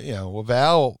 was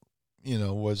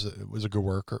a good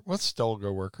worker. Well, still a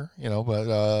good worker,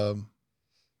 but,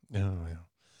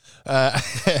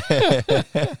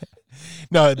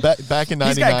 no, back in 99.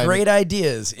 He's got great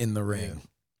ideas in the ring.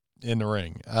 In the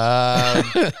ring.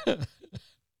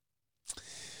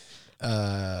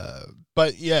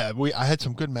 But, yeah, I had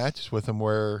some good matches with him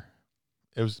where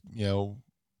it was,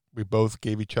 we both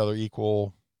gave each other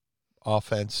equal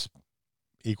offense,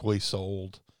 equally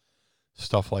sold,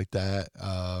 stuff like that.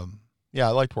 I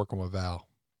liked working with Val.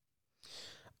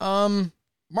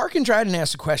 Mark and Dryden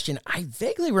asked a question. I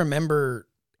vaguely remember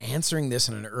answering this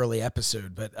in an early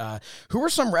episode, but who were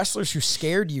some wrestlers who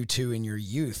scared you two in your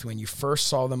youth when you first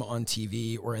saw them on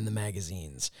TV or in the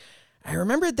magazines? I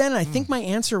remember it then, and I think my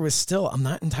answer was still, I'm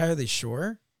not entirely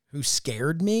sure who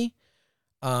scared me.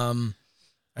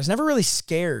 I was never really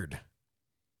scared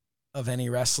of any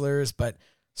wrestlers, but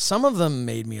some of them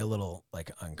made me a little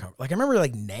uncomfortable. Like I remember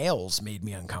Nails made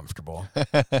me uncomfortable.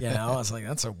 I was like,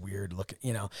 that's a weird look.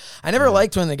 I never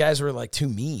liked when the guys were too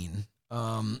mean.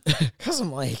 Cause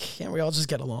I'm like, can't we all just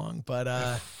get along?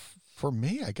 But for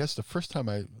me, I guess the first time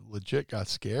I legit got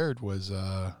scared was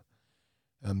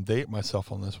I'm dating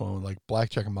myself on this one. Like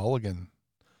Blackjack and Mulligan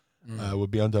would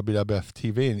be on WWF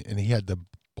TV, and he had the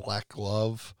black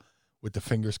glove with the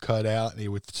fingers cut out, and he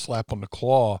would slap on the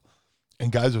claw,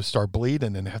 and guys would start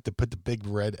bleeding and have to put the big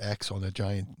red X on the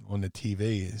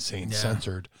TV saying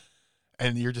censored.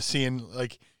 And you're just seeing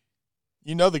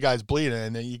the guy's bleeding,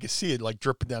 and then you can see it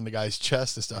dripping down the guy's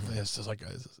chest and stuff. And it's just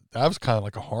that was kind of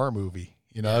like a horror movie.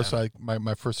 That's like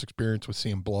my first experience with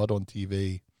seeing blood on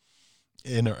TV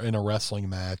in a wrestling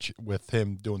match with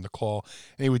him doing the claw.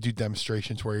 And he would do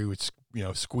demonstrations where he would,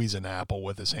 squeeze an apple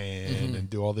with his hand and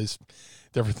do all these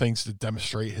different things to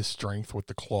demonstrate his strength with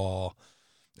the claw.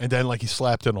 And then he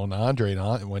slapped it on Andre,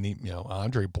 and when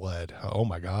Andre bled. Oh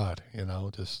my God.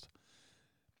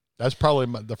 That's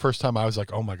probably the first time I was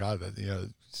like, oh my God,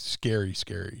 that,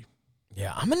 scary.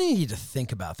 Yeah. I'm going to need to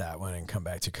think about that one and come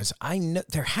back to, cause I know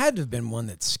there had to have been one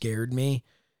that scared me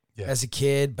as a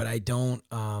kid, but I don't,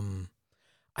 I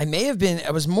may have been,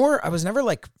 I was never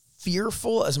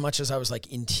fearful as much as I was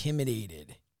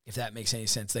intimidated, if that makes any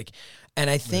sense. And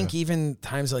I think even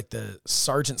times the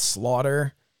Sergeant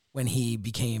Slaughter, when he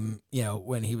became,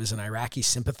 when he was an Iraqi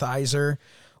sympathizer,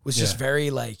 was just very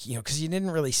because you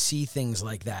didn't really see things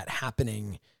like that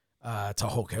happening to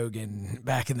Hulk Hogan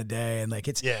back in the day. And I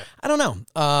don't know.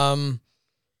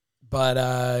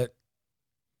 But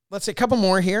let's say a couple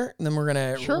more here, and then we're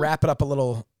going to wrap it up a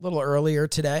little earlier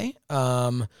today.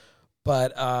 But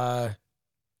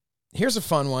here's a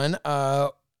fun one.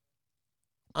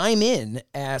 I'm in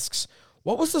asks,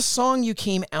 What was the song you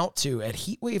came out to at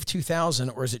Heatwave 2000,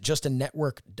 or is it just a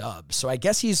network dub? So I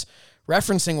guess he's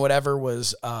referencing whatever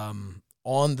was on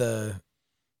the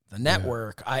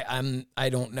network. Yeah. I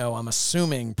don't know. I'm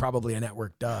assuming probably a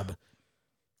network dub.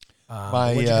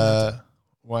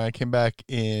 When I came back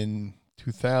in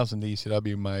 2000 to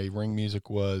ECW, my ring music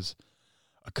was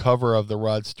a cover of the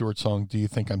Rod Stewart song "Do You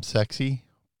Think I'm Sexy?"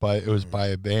 But it was by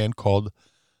a band called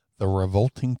the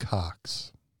Revolting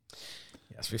Cocks.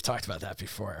 Yes, we've talked about that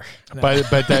before. No.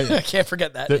 But that, I can't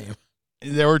forget that name.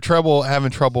 They were having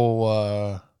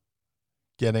trouble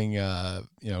getting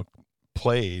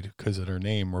played because of their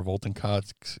name, Revolting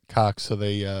Cocks. So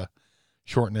they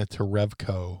shortened it to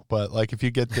Revco. But like if you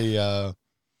get the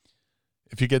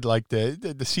the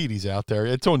CDs out there,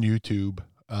 it's on YouTube.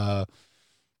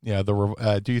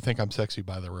 Do You Think I'm Sexy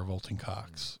by the Revolting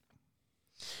Cocks.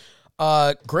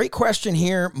 Great question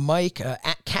here, Mike,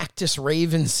 at Cactus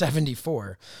Raven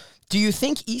 74. Do you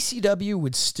think ECW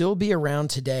would still be around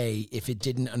today if it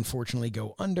didn't unfortunately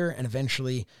go under and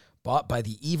eventually bought by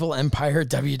the evil empire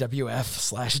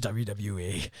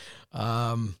WWF/WWE?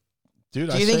 Dude,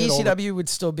 do you think ECW would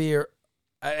still be?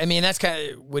 I mean, that's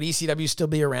kind of, would ECW still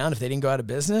be around if they didn't go out of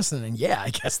business? And then, yeah,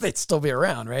 I guess they'd still be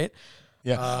around, right?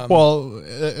 Yeah. Well,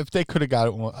 if they could have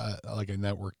got like a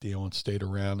network deal and stayed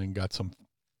around and got some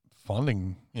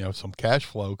funding, some cash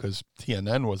flow, because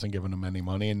TNN wasn't giving them any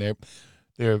money, and they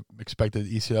expected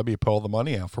ECW to put all the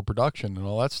money out for production and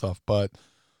all that stuff. But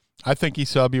I think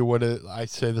ECW would have, I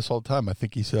say this all the time, I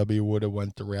think ECW would have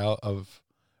went the route of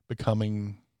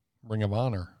becoming Ring of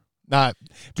Honor. Not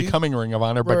becoming Ring of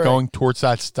Honor, but going towards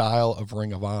that style of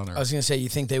Ring of Honor. I was going to say, you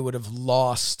think they would have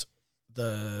lost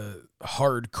the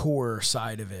hardcore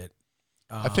side of it?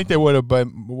 I think they would have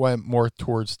went more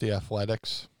towards the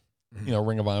athletics. Mm-hmm.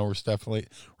 Ring of Honor was definitely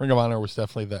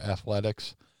the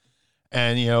athletics.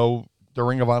 And, the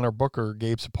Ring of Honor booker,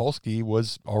 Gabe Sapolsky,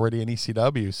 was already in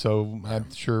ECW. So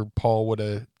I'm sure Paul would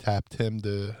have tapped him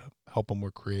to help him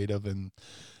with creative, and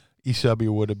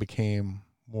ECW would have became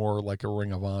more like a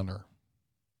Ring of Honor.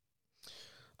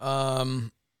 I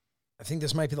think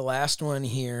this might be the last one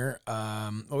here.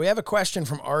 We have a question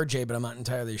from RJ, but I'm not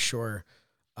entirely sure.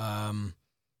 I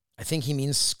think he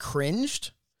means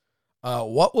cringed.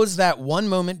 What was that one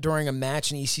moment during a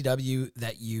match in ECW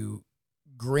that you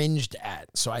gringed at?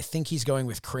 So I think he's going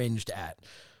with cringed at.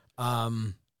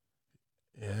 There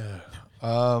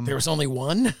was only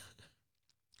one?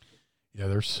 Yeah,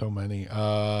 there's so many.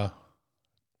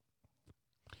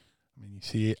 You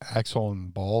see Axel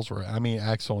and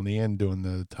Axel and Ian doing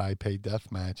the Taipei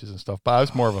death matches and stuff, but I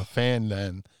was more of a fan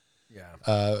then.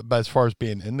 Yeah. But as far as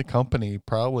being in the company,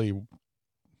 probably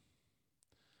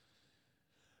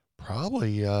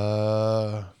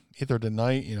either the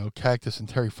night, Cactus and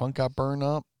Terry Funk got burned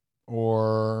up,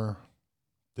 or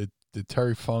the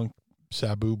Terry Funk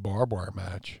Sabu barbed wire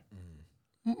match.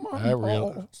 My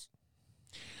balls.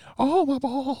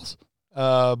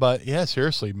 But yeah,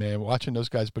 seriously, man, watching those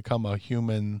guys become a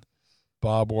human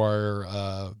barbed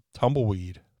wire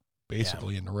tumbleweed,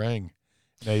 basically, in the ring.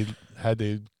 They had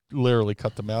to literally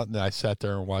cut them out, and I sat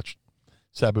there and watched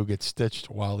Sabu get stitched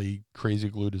while he crazy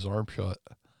glued his arm shut.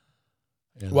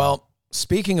 Well,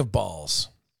 speaking of balls,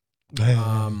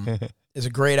 is a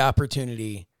great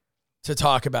opportunity to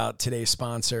talk about today's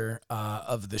sponsor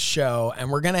of the show. And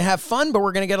we're going to have fun, but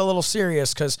we're going to get a little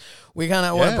serious because we kind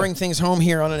of want to bring things home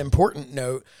here on an important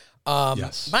note.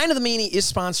 Yes. Mind of the Meanie is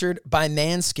sponsored by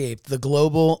Manscaped, the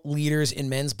global leaders in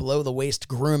men's below-the-waist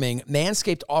grooming.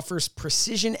 Manscaped offers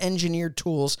precision-engineered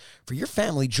tools for your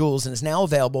family jewels and is now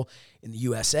available in the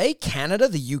USA, Canada,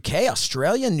 the UK,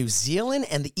 Australia, New Zealand,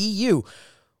 and the EU.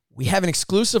 We have an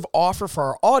exclusive offer for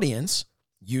our audience.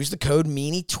 Use the code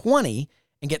MEANIE20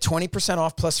 and get 20%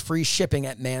 off plus free shipping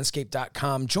at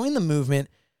manscaped.com. Join the movement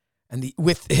and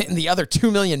the other 2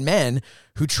 million men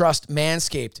who trust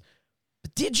Manscaped.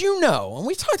 But did you know, and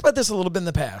we've talked about this a little bit in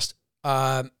the past,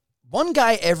 one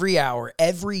guy every hour,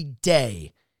 every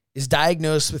day, is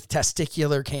diagnosed with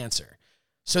testicular cancer.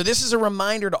 So this is a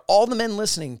reminder to all the men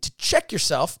listening to check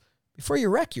yourself before you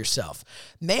wreck yourself.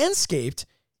 Manscaped,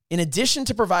 in addition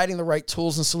to providing the right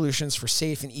tools and solutions for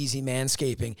safe and easy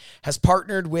manscaping, has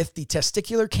partnered with the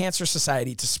Testicular Cancer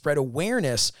Society to spread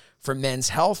awareness for men's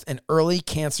health and early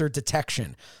cancer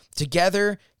detection.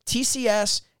 Together,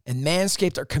 TCS and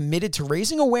Manscaped are committed to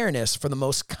raising awareness for the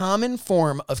most common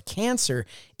form of cancer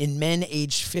in men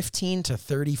aged 15 to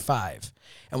 35.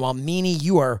 And while, Meanie,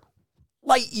 you are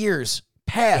light years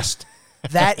past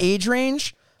that age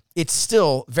range, it's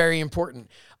still very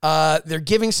important. They're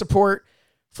giving support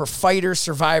for fighters,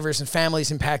 survivors, and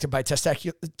families impacted by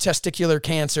testicular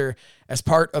cancer as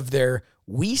part of their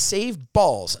We Save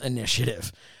Balls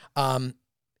initiative. And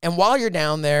while you're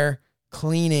down there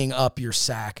cleaning up your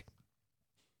sack,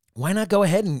 why not go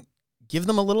ahead and give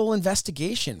them a little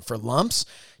investigation for lumps,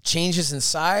 changes in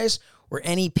size, or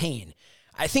any pain?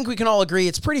 I think we can all agree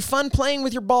it's pretty fun playing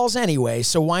with your balls anyway,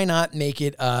 so why not make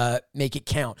it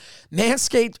count?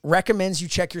 Manscaped recommends you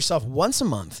check yourself once a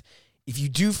month. If you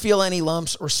do feel any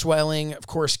lumps or swelling, of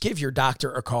course, give your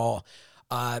doctor a call.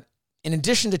 In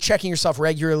addition to checking yourself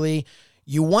regularly,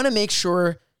 you want to make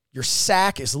sure your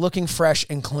sack is looking fresh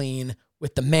and clean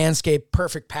with the Manscaped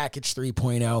Perfect Package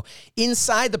 3.0.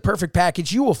 Inside the Perfect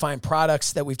Package, you will find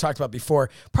products that we've talked about before,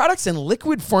 products and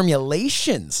liquid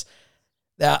formulations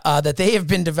that they have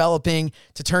been developing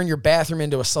to turn your bathroom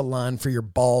into a salon for your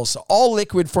balls. So all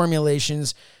liquid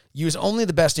formulations use only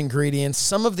the best ingredients.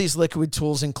 Some of these liquid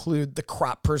tools include the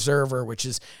Crop Preserver, which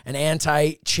is an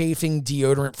anti-chafing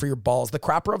deodorant for your balls, the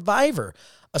Crop Reviver,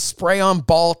 a spray-on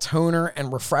ball toner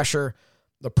and refresher.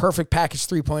 The Perfect Package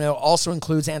 3.0 also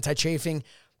includes anti-chafing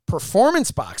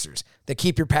performance boxers that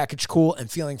keep your package cool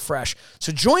and feeling fresh.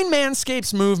 So join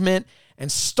Manscaped's movement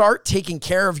and start taking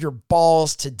care of your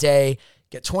balls today.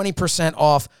 Get 20%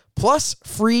 off plus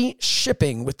free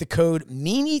shipping with the code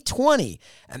MEANIE20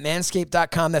 at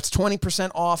manscaped.com. That's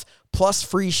 20% off plus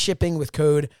free shipping with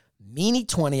code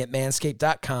MEANIE20 at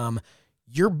manscaped.com.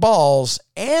 Your balls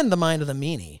and the mind of the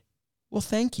meanie will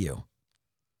thank you.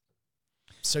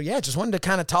 So, yeah, just wanted to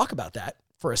kind of talk about that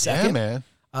for a second. Yeah,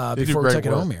 man. Before we took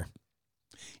it home here.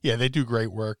 Yeah, they do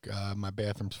great work. My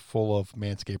bathroom's full of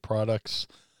Manscaped products.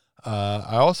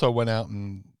 I also went out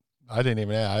and I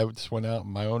just went out on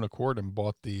my own accord and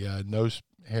bought the nose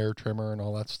hair trimmer and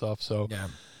all that stuff. So Yeah.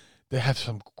 they have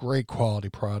some great quality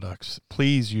products.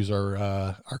 Please use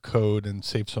our code and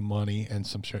save some money and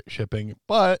some shipping.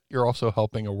 But you're also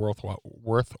helping a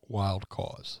worthwhile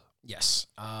cause. Yes.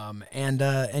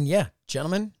 And yeah,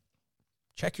 gentlemen,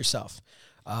 check yourself.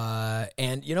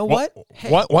 And you know what?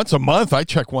 Hey, Once a month, I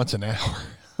check once an hour.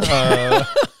 you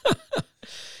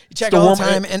check all the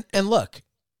time. And look,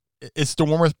 it's the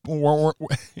warmest.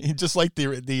 Just like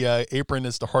the apron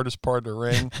is the hardest part of the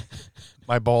ring.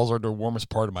 My balls are the warmest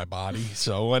part of my body.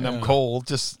 So when I'm cold,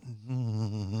 just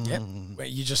yep.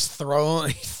 You just throw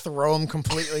them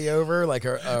completely over like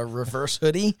a reverse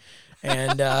hoodie,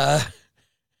 and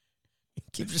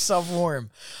keep yourself warm.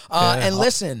 And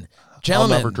listen,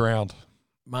 gentlemen, I'll never drown.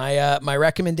 My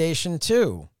recommendation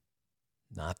too.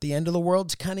 Not the end of the world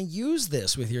to kind of use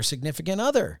this with your significant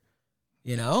other.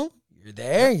 You know, you're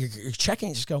there, you're checking.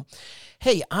 You just go,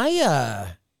 hey,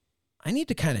 I need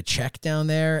to kind of check down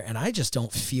there, and I just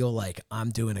don't feel like I'm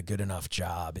doing a good enough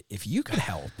job. If you could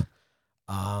help,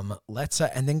 let's.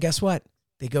 And then guess what?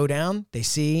 They go down. They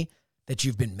see that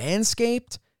you've been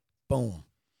manscaped. Boom,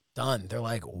 done. They're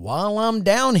like, while I'm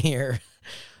down here.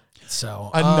 So,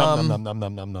 Nom.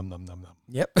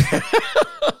 Yep.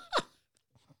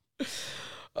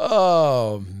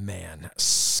 Oh man,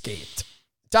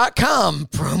 Scaped.com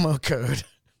promo code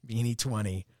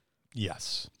MEANIE20.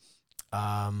 Yes.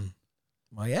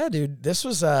 Well, yeah, dude, this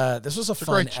was a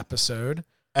fun episode.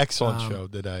 Excellent show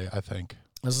today, I think.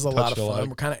 This is a lot of fun.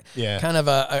 We're kind of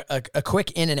a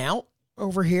quick in and out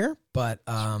over here, but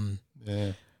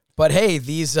yeah. But hey,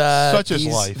 these such is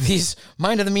life. These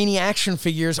Mind of the Meanie action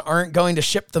figures aren't going to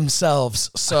ship themselves,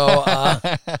 so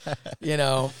you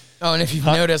know. Oh, and if you've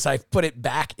noticed, I put it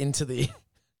back into the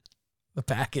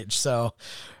package. So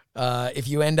if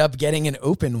you end up getting an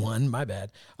open one, my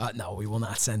bad. No, we will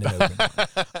not send an open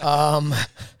one.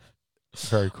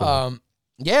 Very cool.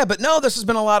 Yeah, but no, this has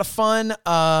been a lot of fun.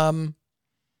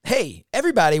 Hey,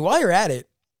 everybody, while you're at it,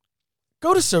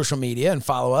 go to social media and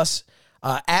follow us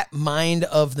at Mind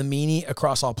of the Meanie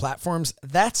across all platforms.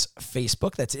 That's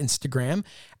Facebook, that's Instagram,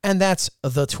 and that's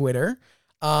the Twitter.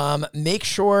 Make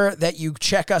sure that you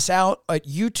check us out at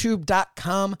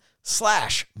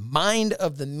youtube.com/Mind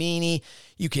of the Meanie.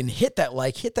 You can hit that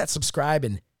like, hit that subscribe,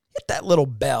 and hit that little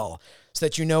bell so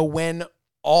that you know when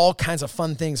all kinds of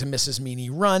fun things and Mrs.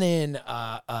 Meanie running,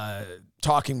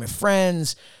 talking with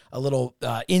friends, a little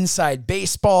inside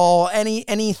baseball,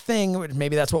 anything.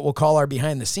 Maybe that's what we'll call our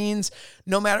behind the scenes.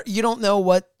 No matter, you don't know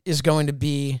what is going to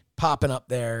be popping up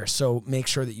there, so make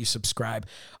sure that you subscribe.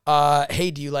 Hey,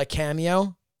 do you like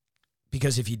Cameo?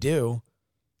 Because if you do,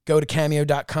 go to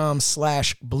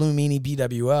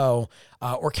cameo.com/BlueMeanieBWO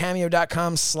or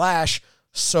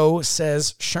cameo.com/So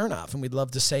Says Chernoff, and we'd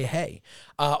love to say hey.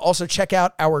 Also, check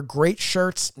out our great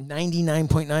shirts.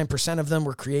 99.9% of them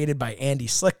were created by Andy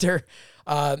Slichter.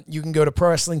 You can go to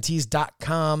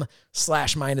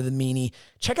ProWrestlingTees.com/Mind of the Meanie.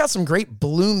 Check out some great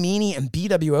Blue Meanie and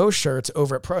BWO shirts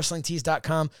over at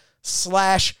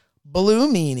ProWrestlingTees.com/Blue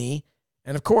Meanie.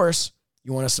 And of course,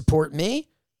 You want to support me?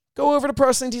 Go over to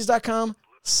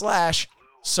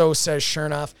ProWrestlingTees.com/So Says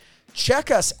Chernoff.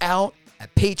 Check us out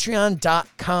at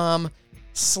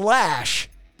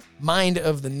Patreon.com/Mind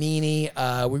of the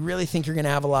Meanie. We really think you're going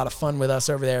to have a lot of fun with us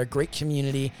over there. Great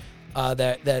community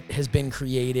that has been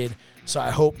created. So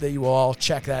I hope that you all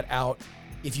check that out.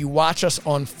 If you watch us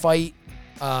on Fight,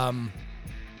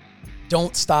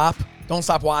 don't stop. Don't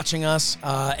stop watching us.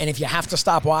 And if you have to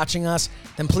stop watching us,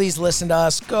 then please listen to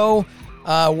us. Go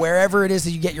wherever it is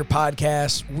that you get your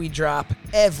podcasts. We drop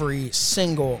every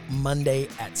single Monday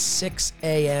at 6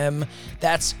 a.m.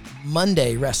 That's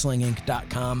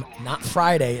MondayWrestlingInc.com, not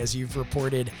Friday, as you've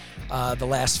reported the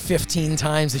last 15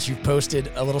 times that you've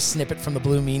posted a little snippet from the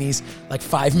Blue Meanies, like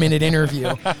 5-minute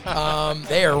interview.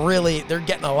 They're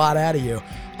getting a lot out of you.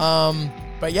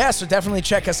 But yeah, so definitely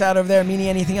check us out over there. Meanie,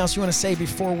 anything else you want to say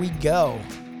before we go?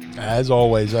 As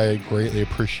always, I greatly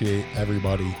appreciate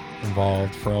everybody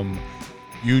involved, from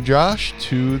you, Josh,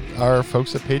 to our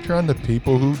folks at Patreon, the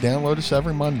people who download us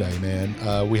every Monday, man.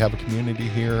 We have a community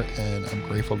here, and I'm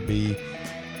grateful to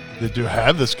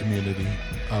have this community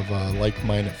of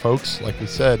like-minded folks. Like we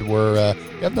said, we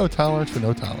have no tolerance for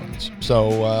no tolerance.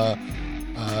 So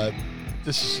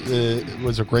this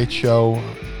was a great show.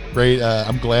 Great.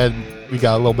 I'm glad we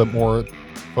got a little bit more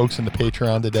folks in the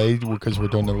Patreon today, because we're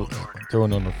doing it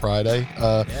on a Friday.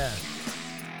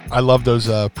 I love those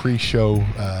pre-show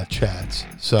chats.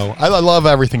 So I love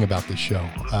everything about this show.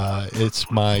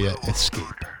 It's my escape,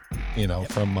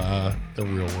 from the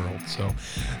real world. So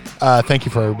thank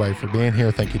you for everybody for being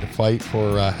here. Thank you to Fight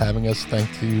for having us. Thank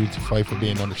you to Fight for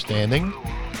being understanding.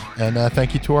 And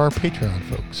thank you to our Patreon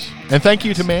folks. And thank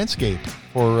you to Manscaped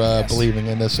for believing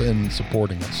in us and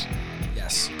supporting us.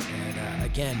 Yes. And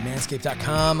again,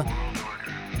 manscaped.com,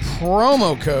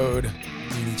 promo code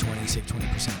Meanie20, save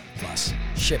 20% plus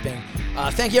shipping.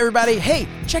 Thank you, everybody. Hey,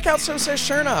 check out So Says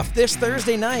Chernoff this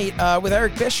Thursday night with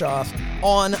Eric Bischoff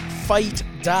on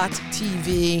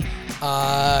Fight.tv.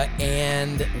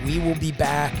 And we will be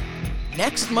back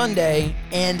next Monday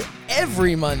and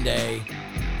every Monday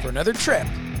for another trip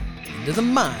into the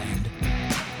mind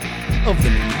of the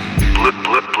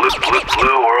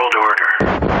Blue World Order.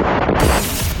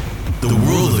 The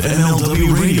world of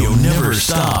MLW radio never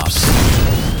stops.